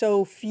choosing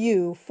so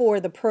few for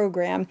the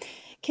program.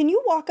 Can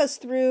you walk us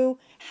through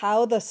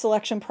how the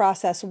selection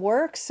process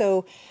works?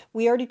 So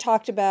we already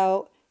talked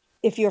about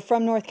if you're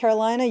from North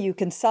Carolina, you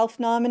can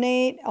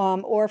self-nominate,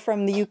 or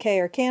from the UK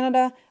or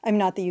Canada. I'm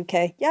not the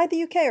UK. Yeah,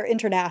 the UK or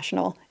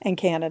international and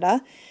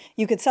Canada.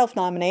 You could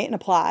self-nominate and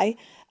apply.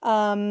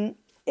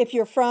 If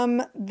you're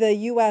from the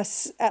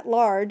U.S. at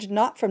large,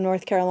 not from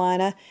North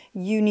Carolina,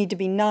 you need to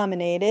be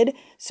nominated.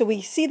 So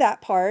we see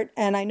that part,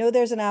 and I know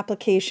there's an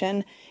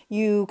application.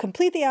 You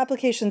complete the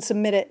application,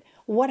 submit it.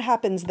 What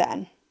happens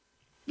then?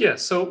 Yeah,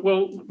 so,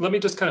 well, let me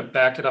just kind of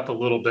back it up a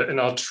little bit, and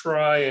I'll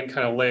try and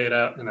kind of lay it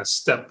out in a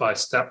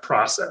step-by-step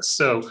process.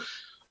 So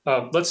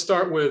let's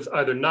start with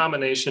either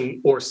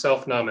nomination or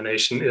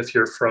self-nomination if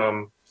you're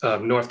from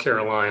North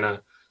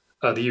Carolina,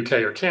 the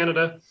UK, or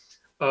Canada.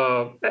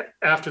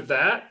 After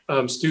that,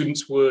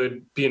 students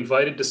would be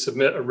invited to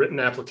submit a written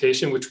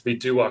application, which would be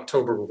due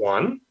October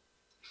 1.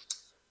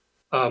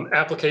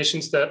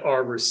 Applications that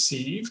are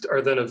received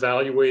are then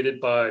evaluated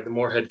by the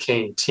Morehead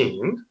Cain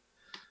team.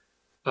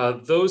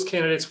 Those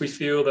candidates we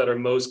feel that are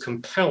most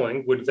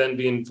compelling would then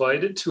be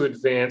invited to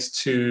advance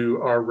to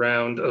our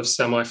round of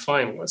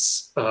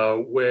semifinalists,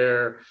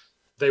 where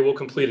they will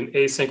complete an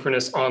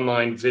asynchronous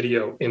online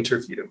video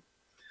interview.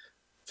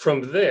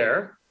 From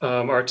there,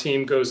 our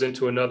team goes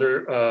into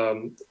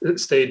another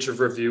stage of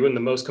review, and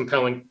the most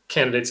compelling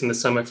candidates in the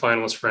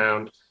semifinalist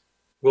round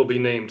will be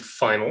named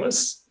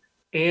finalists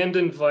and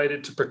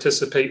invited to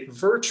participate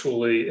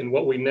virtually in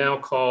what we now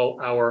call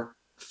our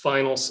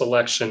final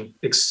selection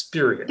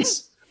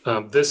experience.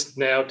 This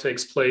now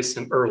takes place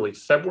in early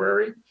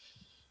February.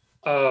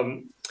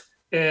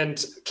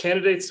 And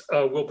candidates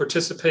will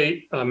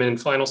participate in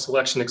final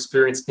selection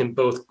experience in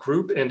both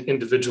group and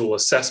individual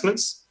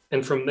assessments.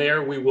 And from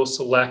there, we will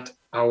select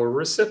our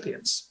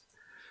recipients.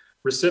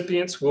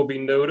 Recipients will be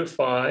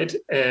notified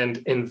and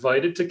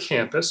invited to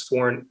campus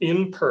for an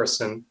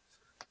in-person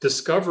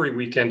Discovery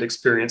Weekend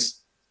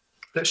experience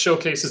that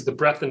showcases the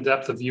breadth and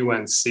depth of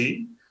UNC,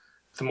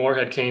 the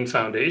Morehead Cain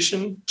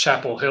Foundation,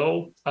 Chapel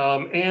Hill,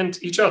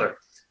 and each other.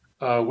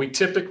 We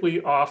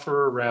typically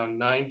offer around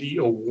 90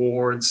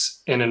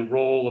 awards and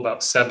enroll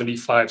about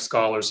 75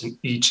 scholars in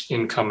each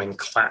incoming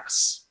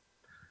class.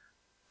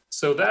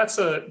 So that's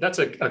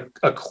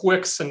a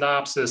quick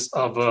synopsis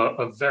of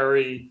a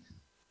very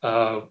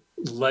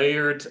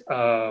layered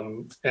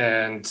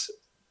and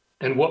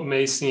what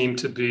may seem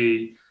to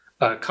be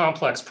a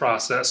complex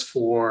process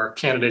for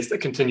candidates that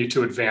continue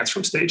to advance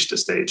from stage to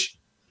stage.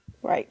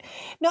 Right.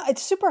 No,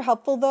 it's super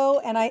helpful, though.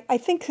 And I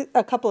think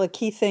a couple of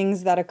key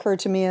things that occurred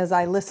to me as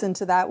I listened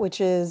to that,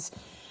 which is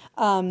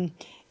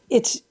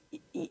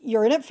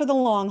you're in it for the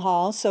long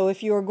haul. So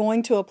if you're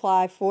going to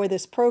apply for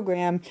this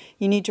program,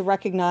 you need to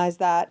recognize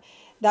that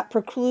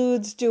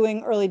precludes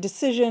doing early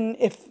decision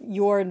if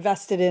you're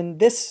invested in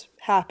this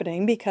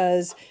happening,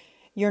 because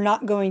you're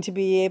not going to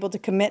be able to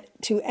commit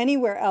to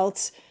anywhere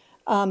else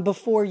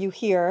before you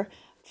hear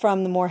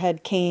from the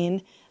Morehead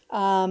Cain.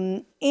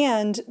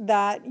 And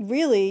that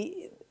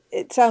really,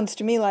 it sounds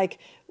to me like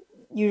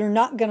you're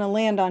not going to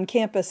land on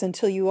campus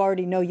until you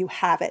already know you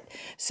have it.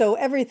 So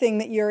everything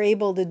that you're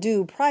able to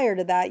do prior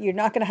to that, you're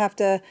not going to have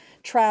to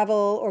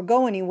travel or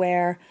go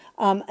anywhere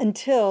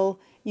until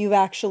you've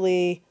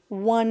actually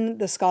won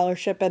the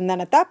scholarship. And then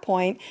at that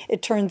point,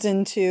 it turns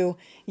into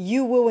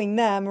you wooing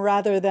them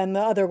rather than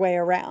the other way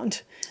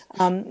around,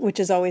 which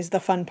is always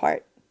the fun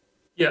part.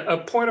 Yeah, a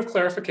point of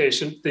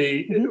clarification,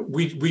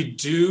 we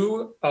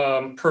do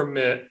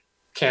permit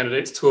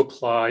candidates to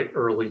apply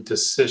early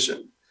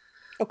decision.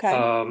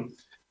 Okay.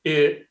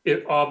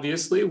 It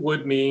obviously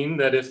would mean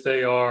that if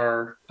they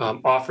are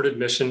offered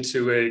admission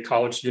to a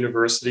college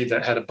university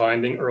that had a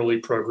binding early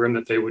program,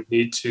 that they would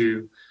need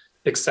to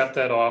accept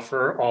that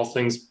offer, all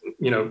things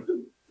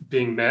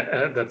being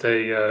met, that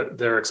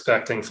they're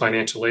expecting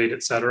financial aid,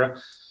 et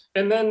cetera.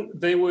 And then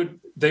they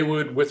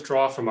would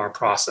withdraw from our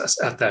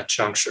process at that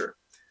juncture.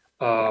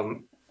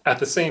 At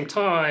the same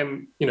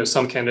time,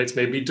 some candidates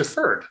may be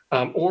deferred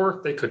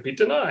or they could be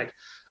denied,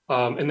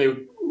 and they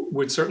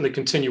would certainly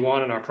continue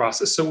on in our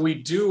process. So we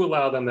do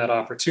allow them that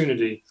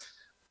opportunity.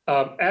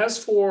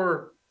 As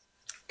for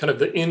kind of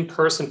the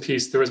in-person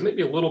piece, there was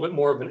maybe a little bit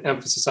more of an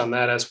emphasis on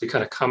that as we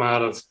kind of come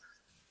out of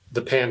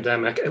the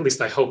pandemic. At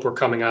least I hope we're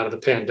coming out of the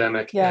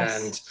pandemic.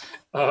 Yes.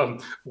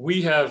 And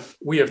we have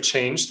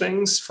changed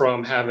things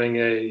from having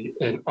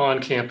an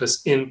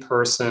on-campus,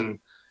 in-person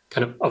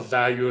kind of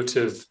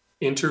evaluative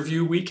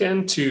interview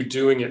weekend to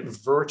doing it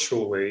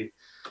virtually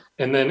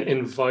and then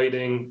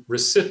inviting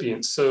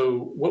recipients.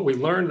 So what we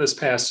learned this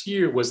past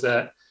year was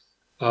that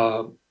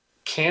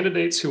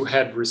candidates who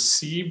had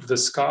received the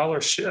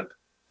scholarship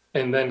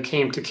and then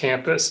came to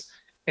campus,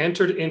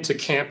 entered into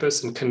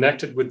campus and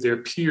connected with their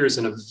peers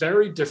in a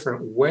very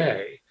different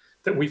way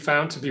that we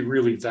found to be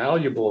really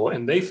valuable,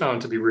 and they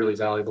found to be really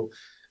valuable,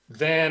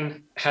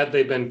 than had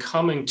they been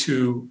coming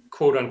to,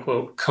 quote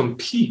unquote,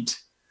 compete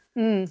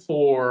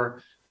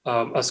for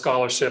a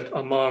scholarship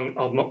among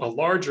a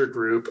larger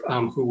group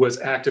who was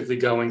actively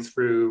going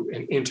through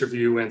an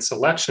interview and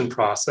selection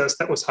process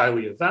that was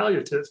highly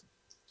evaluative.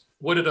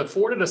 What it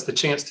afforded us the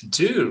chance to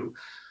do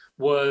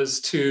was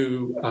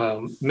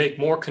to make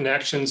more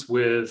connections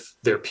with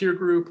their peer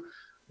group.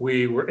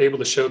 We were able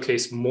to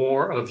showcase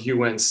more of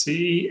UNC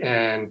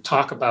and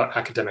talk about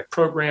academic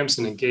programs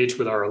and engage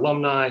with our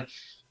alumni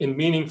in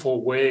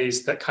meaningful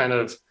ways that kind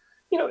of,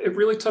 it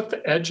really took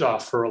the edge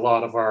off for a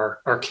lot of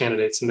our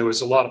candidates, and there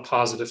was a lot of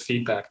positive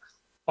feedback.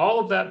 All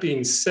of that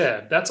being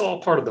said, that's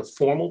all part of the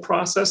formal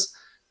process.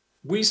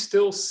 We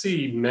still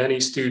see many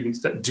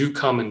students that do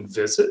come and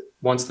visit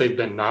once they've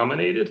been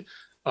nominated,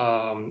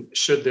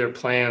 should their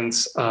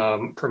plans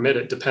permit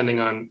it, depending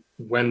on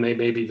when they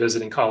may be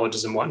visiting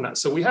colleges and whatnot.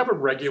 So we have a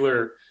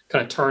regular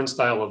kind of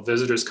turnstile of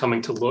visitors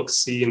coming to look,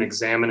 see, and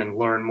examine and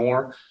learn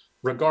more,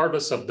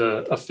 regardless of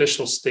the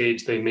official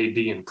stage they may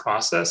be in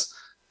process.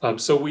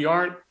 So we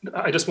aren't,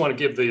 I don't want to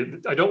give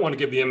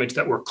the image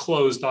that we're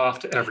closed off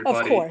to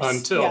everybody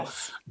until,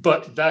 yes.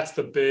 But that's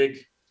the big,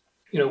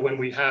 when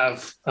we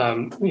have,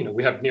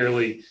 we had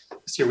nearly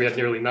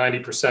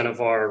 90% of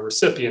our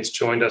recipients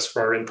joined us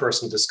for our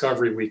in-person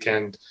discovery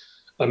weekend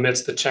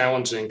amidst the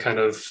challenging kind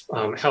of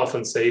health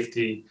and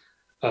safety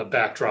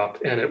backdrop.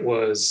 And it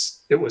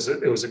was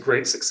a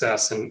great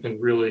success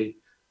and really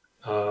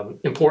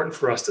important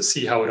for us to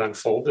see how it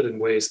unfolded in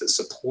ways that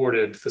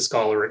supported the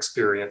scholar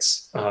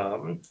experience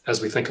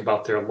as we think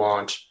about their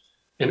launch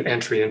and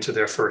entry into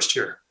their first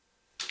year.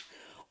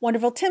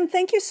 Wonderful. Tim,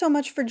 thank you so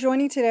much for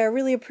joining today. I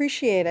really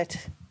appreciate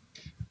it.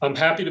 I'm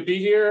happy to be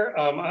here.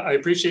 I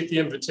appreciate the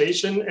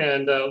invitation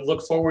and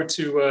look forward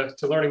to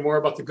learning more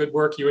about the good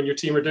work you and your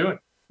team are doing.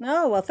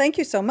 Oh, well, thank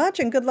you so much.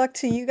 And good luck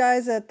to you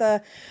guys at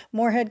the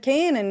Morehead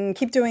Cain, and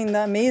keep doing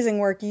the amazing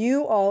work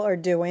you all are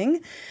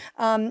doing.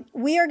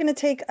 We are going to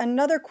take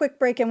another quick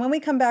break. And when we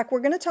come back,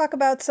 we're going to talk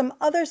about some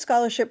other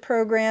scholarship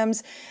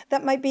programs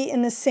that might be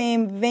in the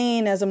same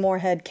vein as a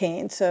Morehead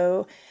Cain.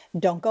 So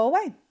don't go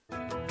away.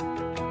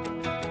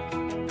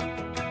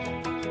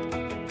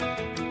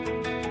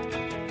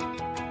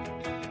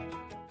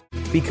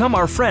 Become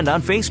our friend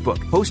on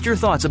Facebook. Post your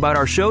thoughts about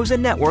our shows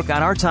and network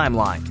on our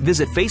timeline.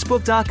 Visit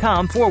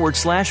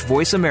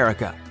facebook.com/Voice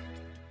America.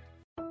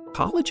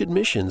 College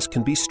admissions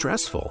can be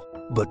stressful,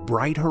 but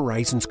Bright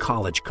Horizons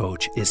College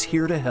Coach is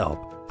here to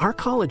help. Our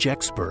college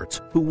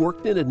experts, who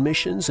worked in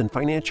admissions and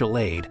financial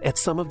aid at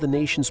some of the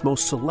nation's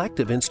most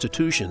selective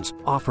institutions,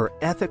 offer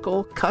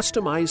ethical,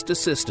 customized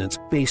assistance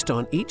based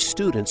on each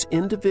student's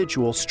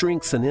individual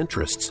strengths and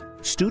interests.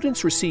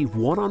 Students receive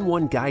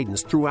one-on-one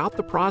guidance throughout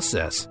the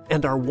process,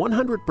 and our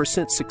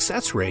 100%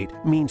 success rate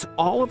means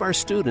all of our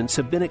students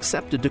have been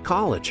accepted to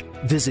college.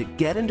 Visit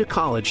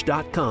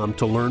getintocollege.com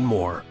to learn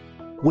more.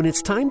 When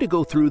it's time to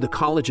go through the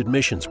college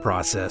admissions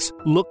process,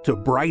 look to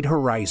Bright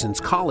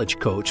Horizons College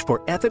Coach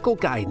for ethical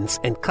guidance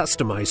and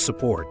customized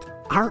support.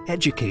 Our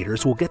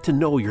educators will get to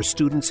know your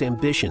students'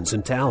 ambitions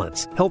and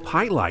talents, help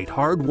highlight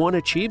hard-won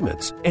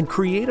achievements, and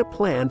create a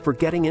plan for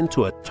getting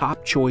into a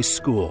top-choice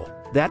school.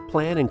 That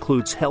plan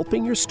includes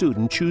helping your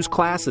student choose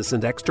classes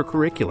and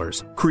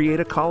extracurriculars, create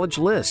a college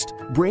list,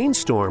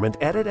 brainstorm and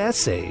edit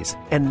essays,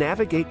 and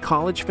navigate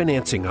college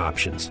financing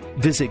options.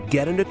 Visit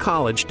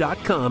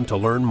getintocollege.com to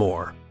learn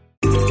more.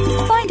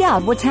 Find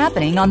out what's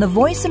happening on the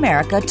Voice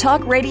America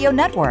Talk Radio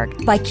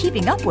Network by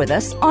keeping up with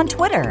us on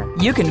Twitter.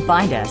 You can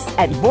find us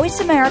at Voice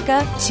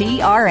America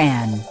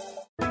TRN.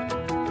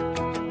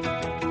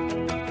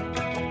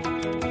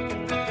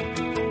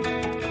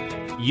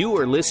 You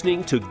are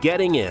listening to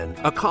Getting In,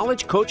 a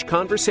college coach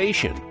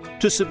conversation.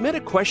 To submit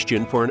a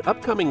question for an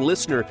upcoming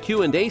listener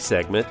Q&A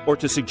segment or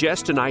to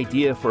suggest an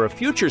idea for a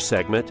future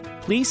segment,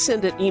 please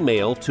send an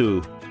email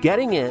to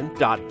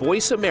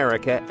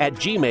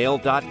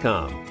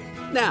gettingin.voiceamerica@gmail.com.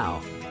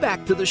 Now,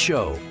 back to the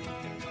show.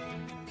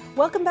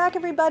 Welcome back,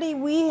 everybody.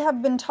 We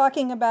have been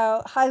talking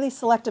about highly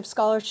selective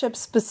scholarships,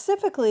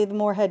 specifically the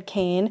Morehead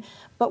Cain,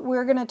 but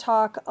we're going to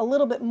talk a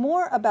little bit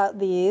more about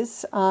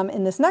these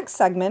in this next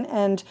segment.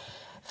 And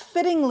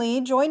fittingly,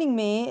 joining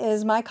me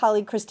is my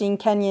colleague, Christine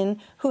Kenyon,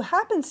 who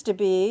happens to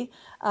be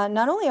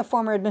not only a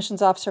former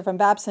admissions officer from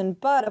Babson,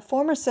 but a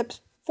former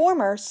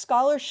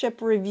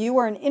scholarship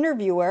reviewer and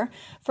interviewer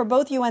for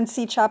both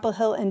UNC Chapel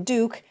Hill and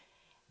Duke.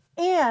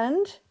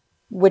 And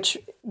which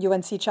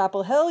UNC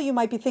Chapel Hill, you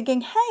might be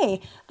thinking, hey,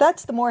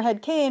 that's the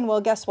Morehead Cain.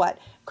 Well, guess what?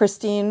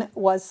 Christine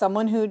was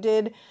someone who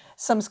did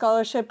some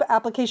scholarship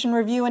application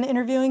review and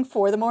interviewing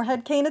for the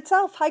Morehead Cain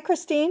itself. Hi,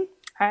 Christine.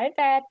 Hi,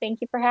 Beth. Thank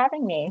you for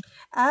having me.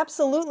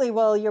 Absolutely.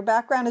 Well, your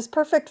background is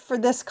perfect for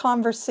this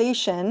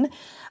conversation.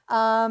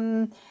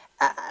 And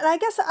I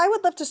guess I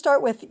would love to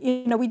start with,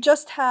 we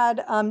just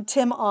had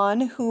Tim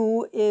on,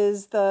 who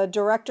is the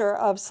director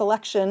of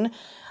selection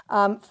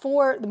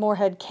for the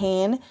Morehead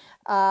Cain.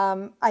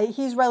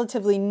 He's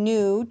relatively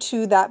new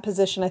to that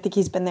position. I think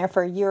he's been there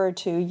for a year or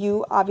two.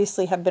 You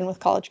obviously have been with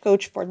College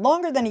Coach for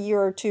longer than a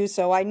year or two,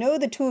 so I know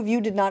the two of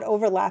you did not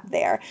overlap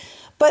there.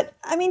 But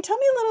I mean, tell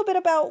me a little bit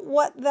about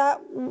what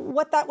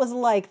that was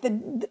like.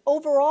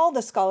 Overall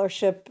the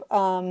scholarship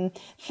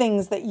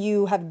things that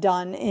you have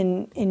done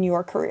in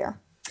your career.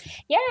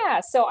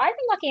 Yeah, so I've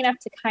been lucky enough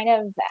to kind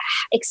of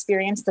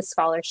experience the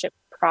scholarship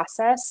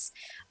process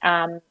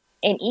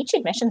in each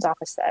admissions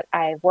office that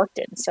I've worked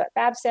in. So at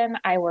Babson,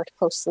 I worked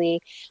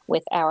closely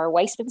with our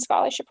Weissman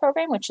Scholarship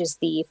Program, which is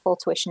the full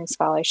tuition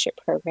scholarship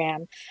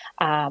program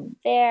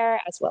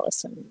there, as well as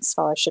some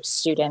scholarship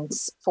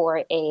students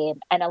for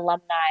an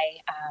alumni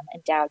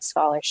endowed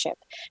scholarship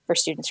for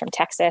students from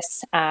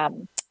Texas.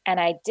 And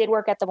I did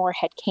work at the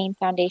Morehead Cain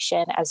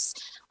Foundation, as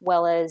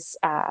well as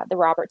the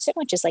Robertson,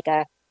 which is like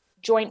a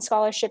joint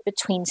scholarship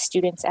between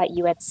students at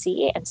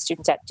UNC and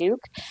students at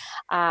Duke.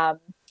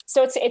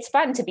 So it's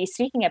fun to be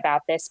speaking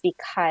about this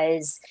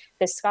because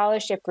the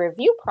scholarship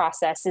review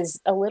process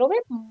is a little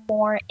bit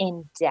more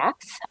in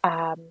depth,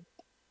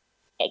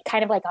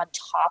 kind of like on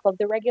top of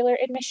the regular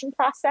admission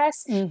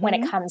process when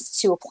it comes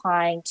to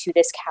applying to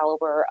this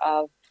caliber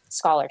of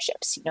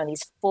scholarships. You know,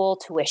 these full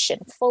tuition,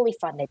 fully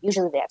funded.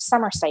 Usually they have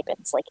summer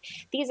stipends. Like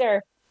these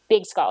are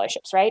big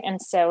scholarships, right?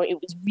 And so it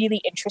was really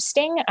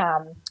interesting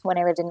when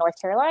I lived in North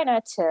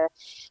Carolina to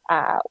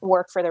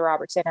work for the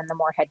Robertson and the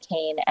Morehead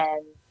Cain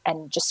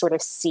and just sort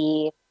of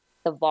see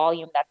the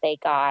volume that they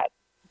got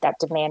that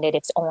demanded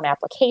its own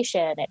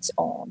application, its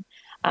own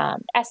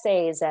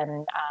essays,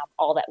 and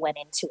all that went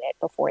into it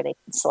before they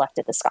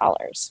selected the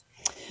scholars.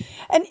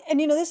 And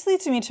you know, this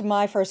leads me to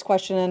my first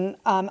question, and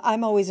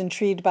I'm always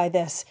intrigued by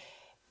this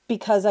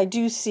because I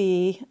do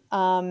see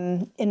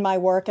in my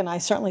work, and I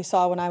certainly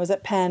saw when I was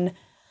at Penn,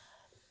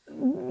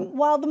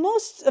 while the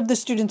most of the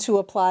students who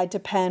applied to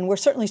Penn were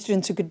certainly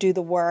students who could do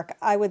the work,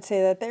 I would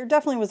say that there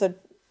definitely was a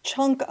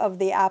chunk of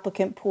the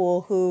applicant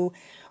pool who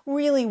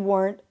really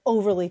weren't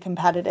overly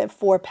competitive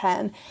for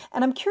Penn.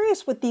 And I'm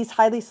curious with these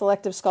highly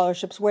selective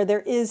scholarships where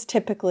there is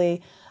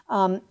typically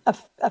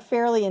a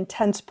fairly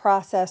intense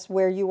process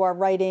where you are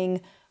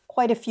writing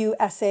quite a few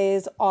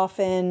essays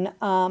often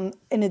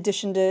in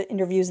addition to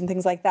interviews and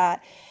things like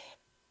that.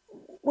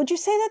 Would you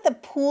say that the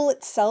pool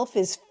itself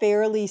is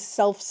fairly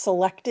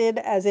self-selected,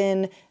 as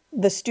in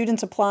the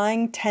students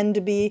applying tend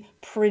to be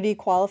pretty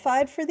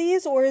qualified for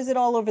these, or is it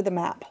all over the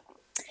map?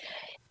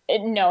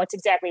 No, it's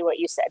exactly what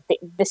you said.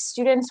 The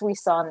students we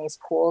saw in these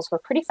pools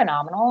were pretty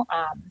phenomenal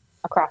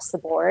across the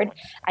board.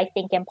 I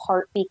think in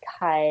part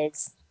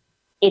because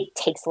it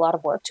takes a lot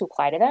of work to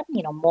apply to them,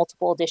 you know,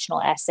 multiple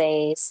additional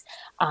essays,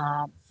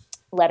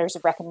 letters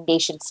of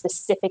recommendation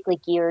specifically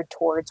geared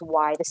towards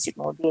why the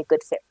student would be a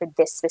good fit for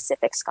this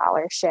specific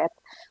scholarship,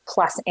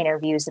 plus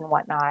interviews and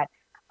whatnot.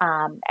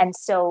 And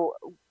so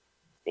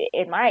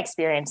in my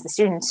experience, the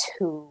students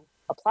who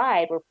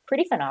applied were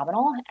pretty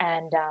phenomenal.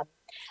 And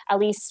at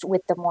least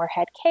with the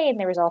Morehead Cain,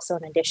 there was also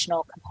an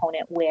additional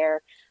component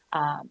where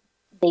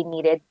they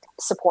needed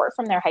support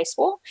from their high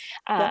school.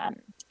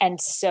 And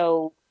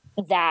so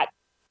that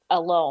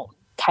alone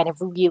kind of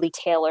really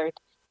tailored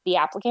the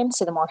applicant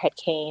to the Morehead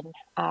Cain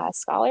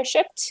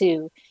scholarship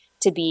to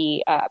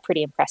be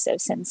pretty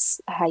impressive, since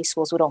high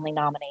schools would only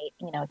nominate,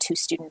 2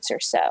 students or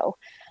so.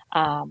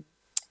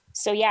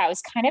 So yeah, it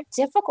was kind of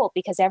difficult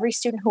because every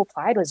student who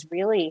applied was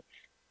really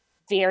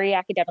very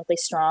academically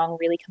strong,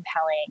 really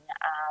compelling.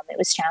 It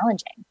was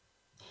challenging.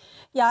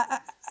 Yeah,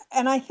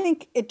 and I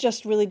think it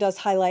just really does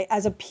highlight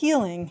as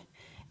appealing,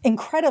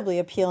 incredibly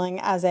appealing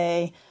as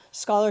a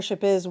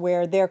scholarship is,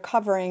 where they're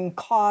covering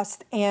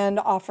cost and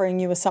offering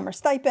you a summer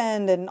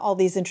stipend and all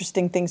these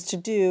interesting things to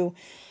do.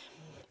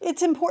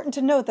 It's important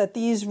to note that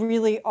these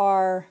really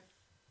are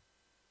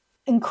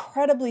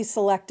incredibly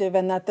selective,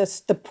 and that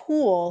the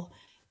pool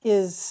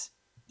is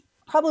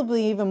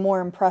probably even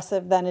more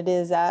impressive than it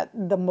is at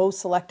the most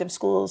selective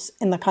schools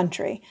in the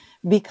country,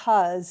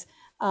 because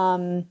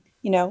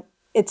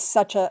it's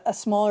such a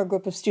smaller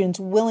group of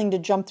students willing to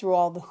jump through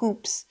all the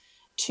hoops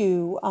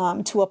to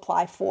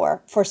apply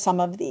for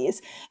some of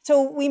these.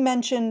 So we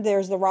mentioned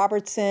there's the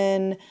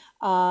Robertson,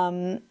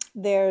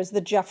 there's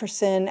the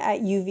Jefferson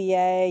at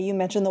UVA. You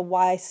mentioned the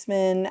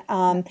Weissman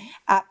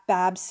at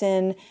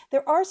Babson.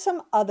 There are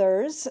some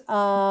others.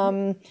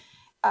 We're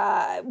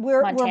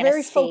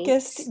very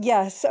focused.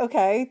 Yes.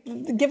 Okay.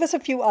 Give us a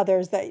few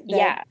others that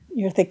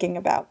you're thinking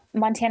about.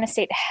 Montana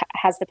State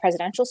has the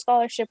presidential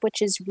scholarship,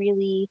 which is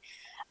really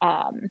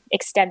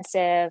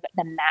extensive.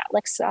 The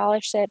Matlich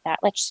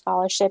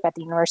scholarship at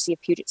the University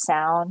of Puget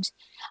Sound.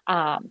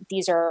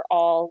 These are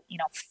all,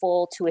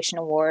 full tuition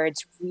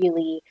awards,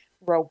 really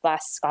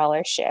robust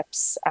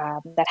scholarships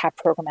that have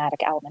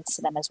programmatic elements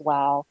to them as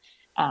well.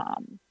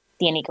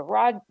 The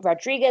Anika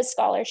Rodriguez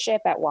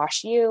scholarship at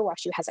WashU.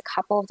 WashU has a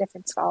couple of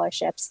different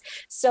scholarships.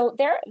 So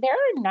there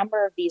are a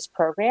number of these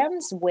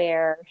programs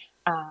where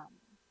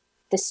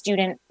the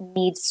student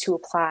needs to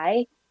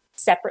apply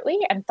separately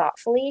and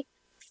thoughtfully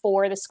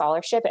for the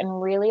scholarship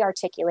and really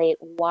articulate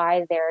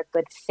why they're a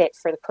good fit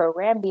for the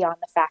program, beyond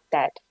the fact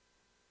that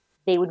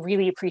they would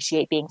really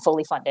appreciate being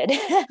fully funded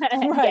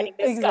and Right, getting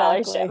this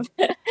exactly.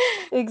 scholarship.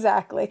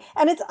 Exactly.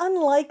 And it's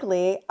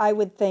unlikely, I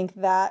would think,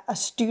 that a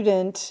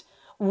student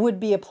would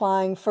be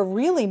applying for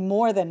really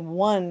more than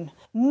one,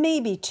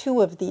 maybe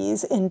two of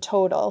these in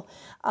total,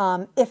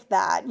 if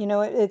that.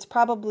 It's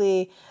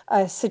probably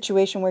a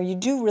situation where you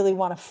do really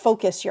want to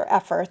focus your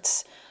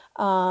efforts.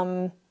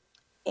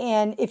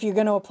 And if you're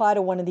going to apply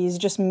to one of these,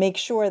 just make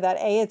sure that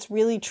it's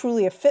really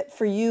truly a fit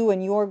for you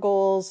and your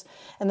goals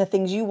and the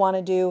things you want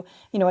to do.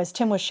 As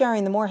Tim was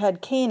sharing, the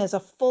Morehead Cain is a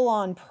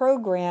full-on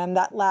program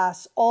that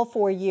lasts all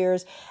 4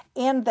 years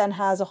and then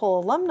has a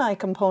whole alumni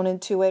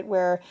component to it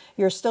where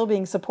you're still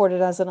being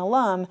supported as an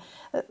alum.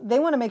 They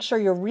want to make sure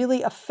you're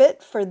really a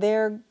fit for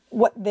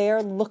what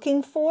they're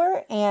looking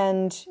for,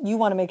 and you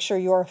want to make sure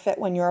you're a fit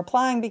when you're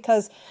applying,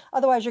 because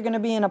otherwise you're going to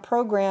be in a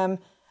program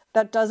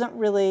that doesn't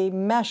really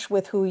mesh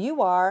with who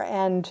you are.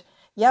 And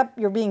yep,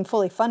 you're being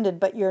fully funded,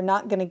 but you're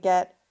not going to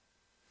get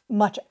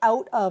much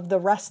out of the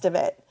rest of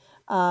it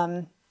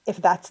if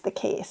that's the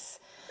case.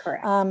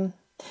 Correct.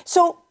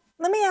 So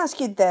let me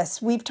ask you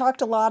this. We've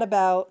talked a lot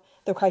about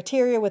the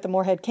criteria with the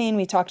Morehead Cain.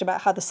 We talked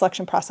about how the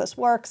selection process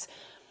works.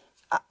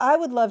 I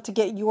would love to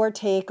get your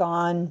take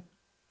on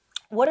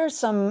what are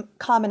some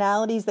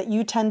commonalities that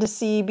you tend to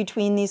see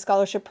between these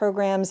scholarship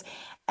programs,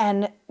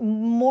 and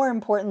more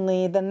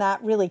importantly than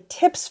that, really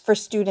tips for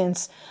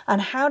students on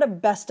how to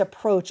best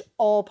approach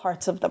all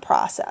parts of the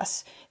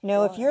process.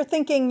 If you're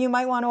thinking you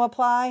might want to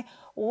apply,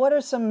 what are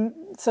some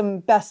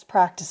best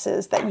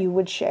practices that you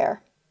would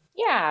share?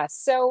 Yeah.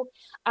 So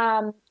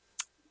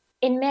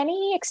in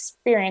many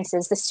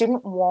experiences, the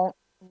student won't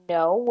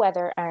know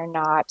whether or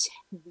not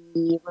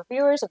the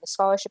reviewers of the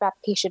scholarship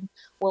application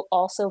will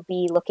also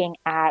be looking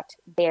at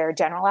their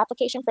general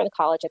application for the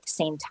college at the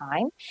same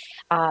time.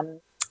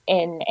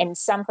 In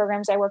some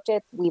programs I worked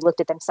at, we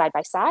looked at them side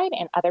by side.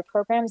 In other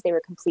programs, they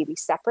were completely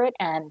separate,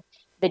 and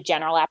the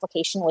general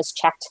application was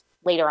checked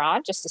later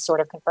on just to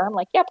sort of confirm,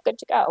 like, yep, good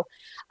to go.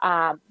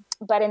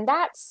 But in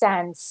that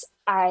sense,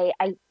 I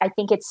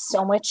think it's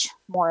so much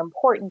more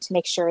important to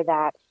make sure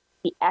that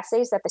the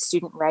essays that the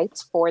student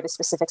writes for the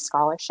specific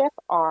scholarship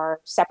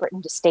are separate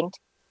and distinct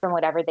from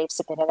whatever they've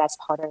submitted as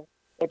part of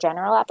their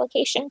general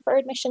application for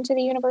admission to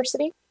the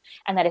university,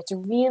 and that it's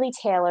really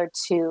tailored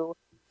to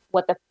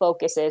what the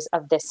focus is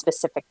of this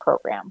specific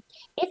program.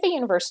 If a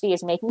university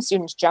is making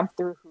students jump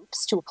through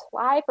hoops to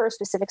apply for a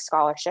specific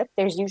scholarship,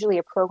 there's usually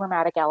a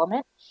programmatic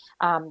element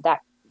that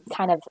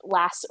kind of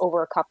lasts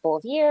over a couple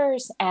of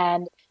years,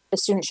 and the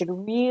student should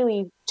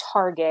really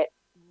target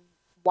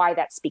why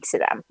that speaks to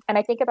them. And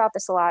I think about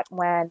this a lot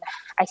when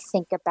I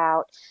think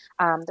about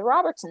the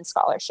Robertson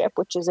Scholarship,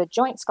 which is a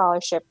joint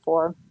scholarship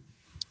for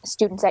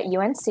students at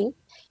UNC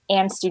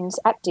and students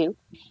at Duke.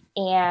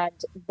 And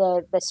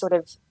the sort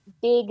of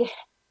big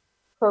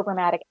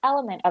programmatic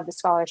element of the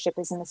scholarship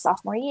is in the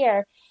sophomore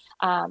year,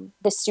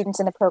 the students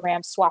in the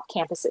program swap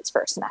campuses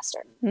for a semester.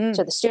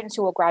 So the students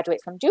who will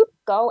graduate from Duke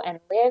go and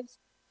live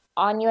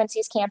on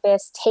UNC's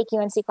campus, take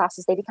UNC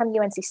classes, they become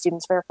UNC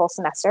students for a full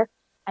semester,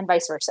 and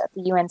vice versa.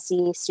 The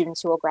UNC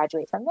students who will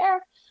graduate from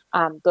there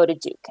go to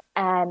Duke.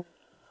 And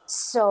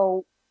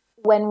so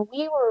when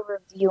we were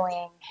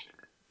reviewing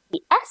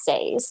the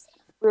essays,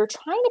 we were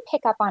trying to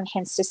pick up on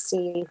hints to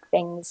see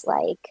things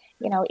like,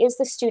 is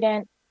the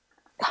student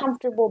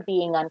comfortable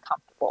being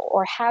uncomfortable?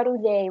 Or how do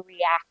they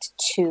react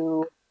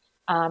to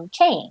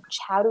change?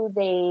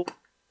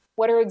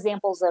 What are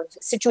examples of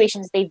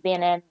situations they've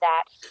been in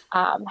that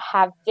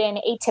have been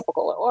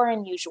atypical or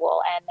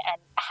unusual,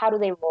 and how do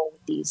they roll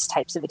with these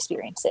types of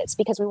experiences?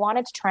 Because we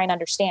wanted to try and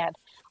understand,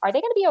 are they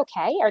going to be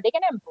okay? Are they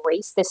going to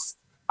embrace this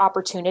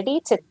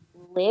opportunity to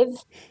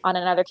live on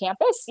another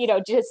campus,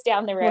 just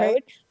down the road,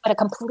 right, but a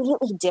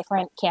completely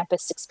different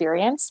campus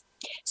experience?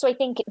 So I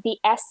think the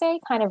essay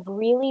kind of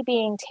really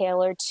being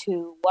tailored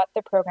to what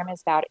the program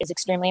is about is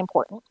extremely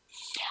important.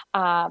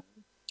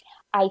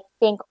 I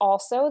think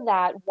also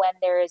that when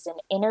there is an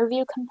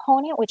interview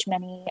component, which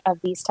many of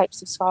these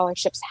types of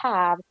scholarships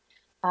have,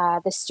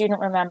 the student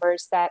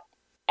remembers that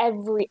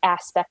every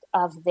aspect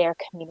of their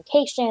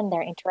communication,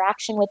 their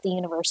interaction with the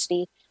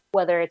university,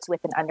 whether it's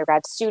with an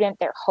undergrad student,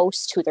 their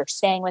host who they're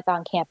staying with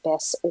on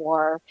campus,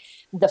 or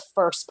the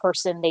first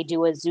person they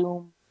do a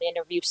Zoom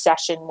interview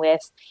session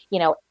with,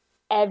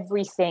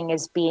 everything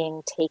is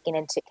being taken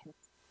into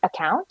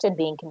account and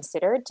being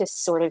considered to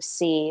sort of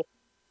see,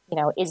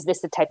 is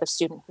this the type of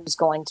student who's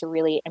going to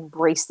really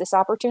embrace this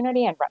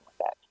opportunity and run with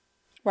it?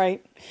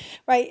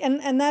 Right.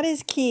 And that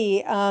is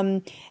key.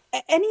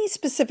 Any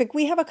specific,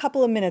 we have a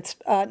couple of minutes,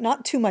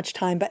 not too much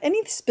time, but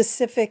any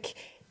specific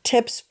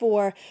tips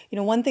for,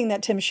 one thing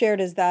that Tim shared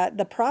is that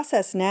the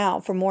process now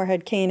for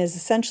Morehead Cain is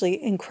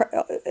essentially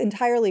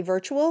entirely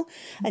virtual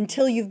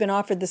until you've been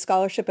offered the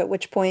scholarship, at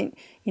which point,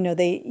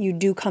 you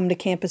do come to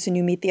campus and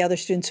you meet the other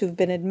students who've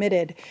been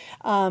admitted.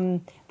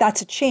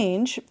 That's a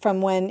change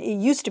from when it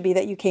used to be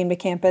that you came to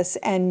campus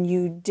and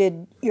you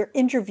did your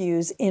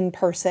interviews in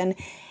person.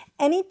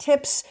 Any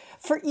tips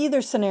for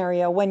either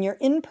scenario, when you're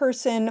in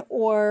person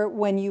or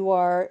when you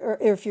are, or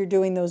if you're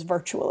doing those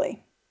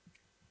virtually?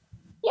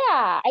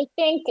 Yeah, I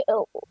think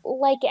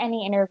like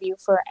any interview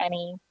for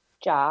any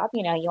job,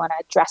 you want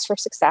to dress for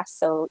success.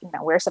 So,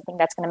 wear something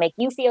that's going to make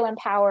you feel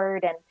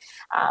empowered and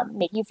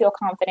make you feel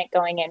confident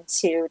going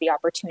into the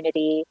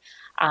opportunity.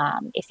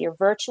 If you're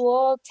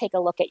virtual, take a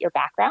look at your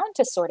background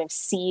to sort of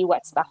see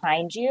what's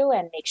behind you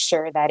and make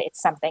sure that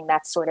it's something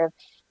that's sort of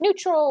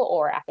neutral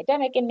or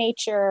academic in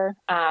nature.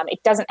 It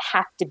doesn't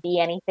have to be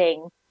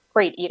anything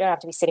great. You don't have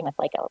to be sitting with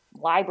like a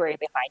library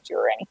behind you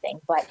or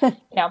anything, but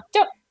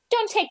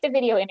don't take the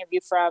video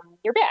interview from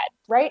your bed,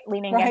 right?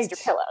 Leaning against your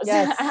pillows.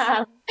 Yes.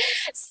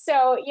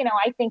 So,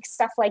 I think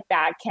stuff like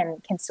that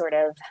can sort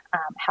of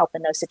help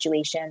in those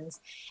situations.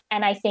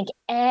 And I think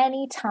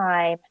any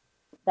time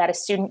that a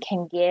student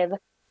can give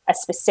a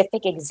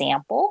specific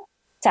example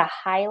to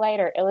highlight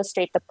or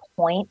illustrate the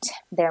point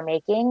they're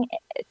making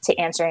to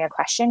answering a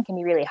question can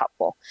be really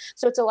helpful.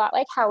 So it's a lot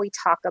like how we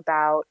talk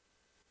about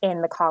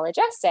in the college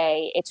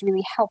essay. It's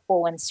really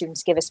helpful when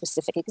students give a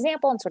specific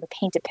example and sort of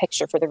paint a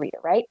picture for the reader,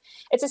 right?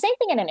 It's the same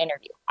thing in an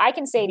interview. I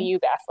can say to you,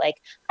 Beth, like,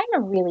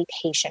 I'm a really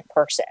patient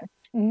person.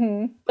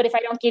 Mm-hmm. But if I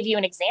don't give you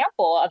an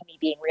example of me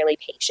being really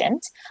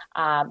patient,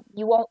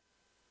 you won't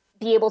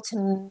be able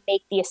to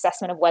make the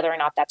assessment of whether or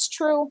not that's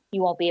true.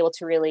 You won't be able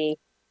to really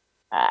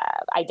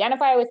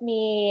identify with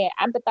me,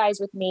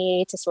 empathize with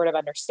me, to sort of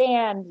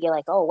understand. You're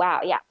like, oh, wow,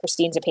 yeah,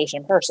 Christine's a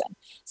patient person.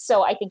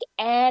 So I think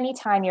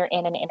anytime you're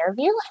in an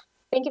interview,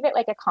 think of it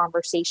like a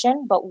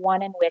conversation, but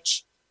one in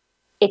which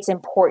it's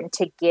important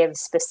to give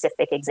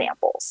specific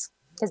examples,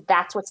 because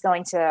that's what's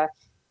going to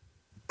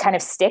kind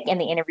of stick in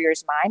the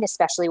interviewer's mind,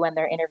 especially when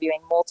they're interviewing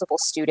multiple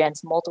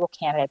students, multiple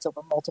candidates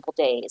over multiple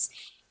days.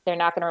 They're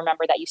not going to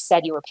remember that you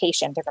said you were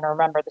patient. They're going to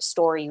remember the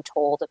story you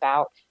told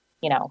about,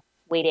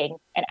 waiting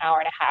an hour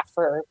and a half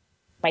for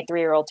my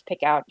 3-year-old to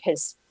pick out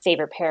his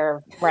favorite pair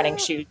of running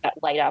shoes that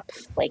light up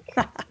like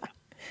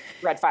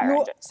red fire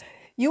engines.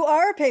 You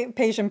are a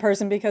patient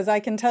person, because I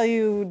can tell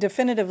you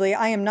definitively,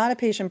 I am not a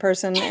patient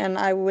person, and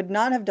I would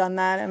not have done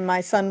that. And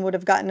my son would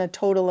have gotten a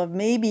total of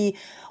maybe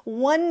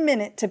 1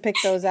 minute to pick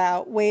those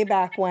out way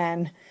back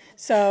when.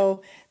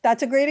 So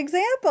that's a great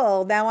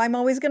example. Now I'm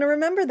always going to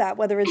remember that,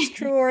 whether it's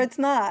true or it's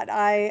not.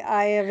 I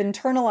have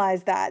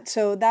internalized that.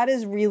 So that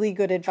is really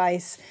good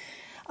advice.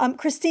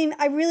 Christine,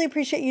 I really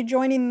appreciate you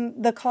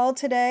joining the call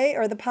today,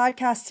 or the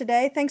podcast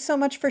today. Thanks so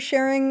much for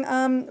sharing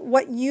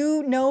what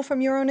you know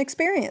from your own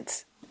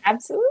experience.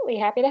 Absolutely.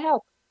 Happy to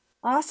help.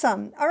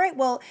 Awesome. All right.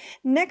 Well,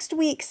 next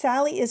week,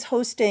 Sally is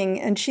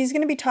hosting, and she's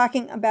going to be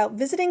talking about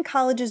visiting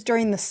colleges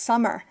during the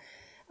summer.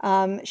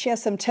 She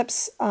has some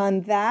tips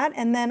on that.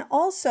 And then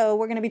also,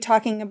 we're going to be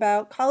talking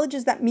about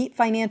colleges that meet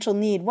financial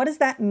need. What does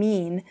that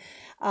mean?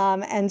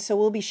 And so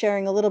we'll be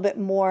sharing a little bit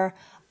more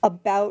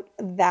about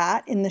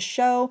that in the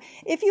show.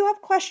 If you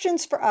have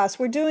questions for us,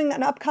 we're doing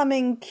an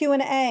upcoming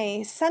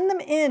Q&A. Send them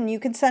in.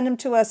 You can send them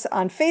to us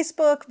on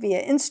Facebook,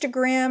 via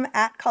Instagram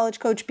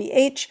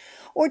 @collegecoachbh,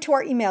 or to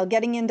our email,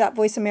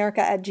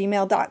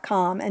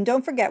 gettingin.voiceamerica@gmail.com. And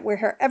don't forget, we're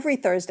here every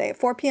Thursday at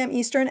 4 p.m.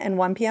 Eastern and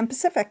 1 p.m.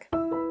 Pacific.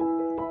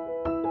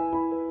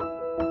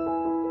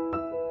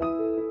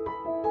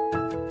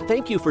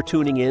 Thank you for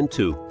tuning in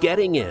to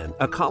Getting In,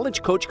 a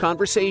College Coach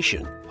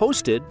Conversation,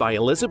 hosted by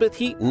Elizabeth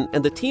Heaton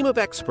and the team of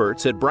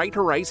experts at Bright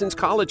Horizons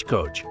College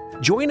Coach.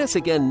 Join us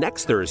again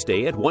next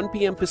Thursday at 1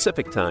 p.m.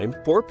 Pacific Time,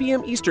 4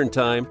 p.m. Eastern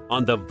Time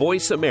on the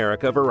Voice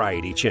America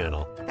Variety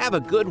Channel. Have a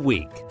good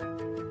week.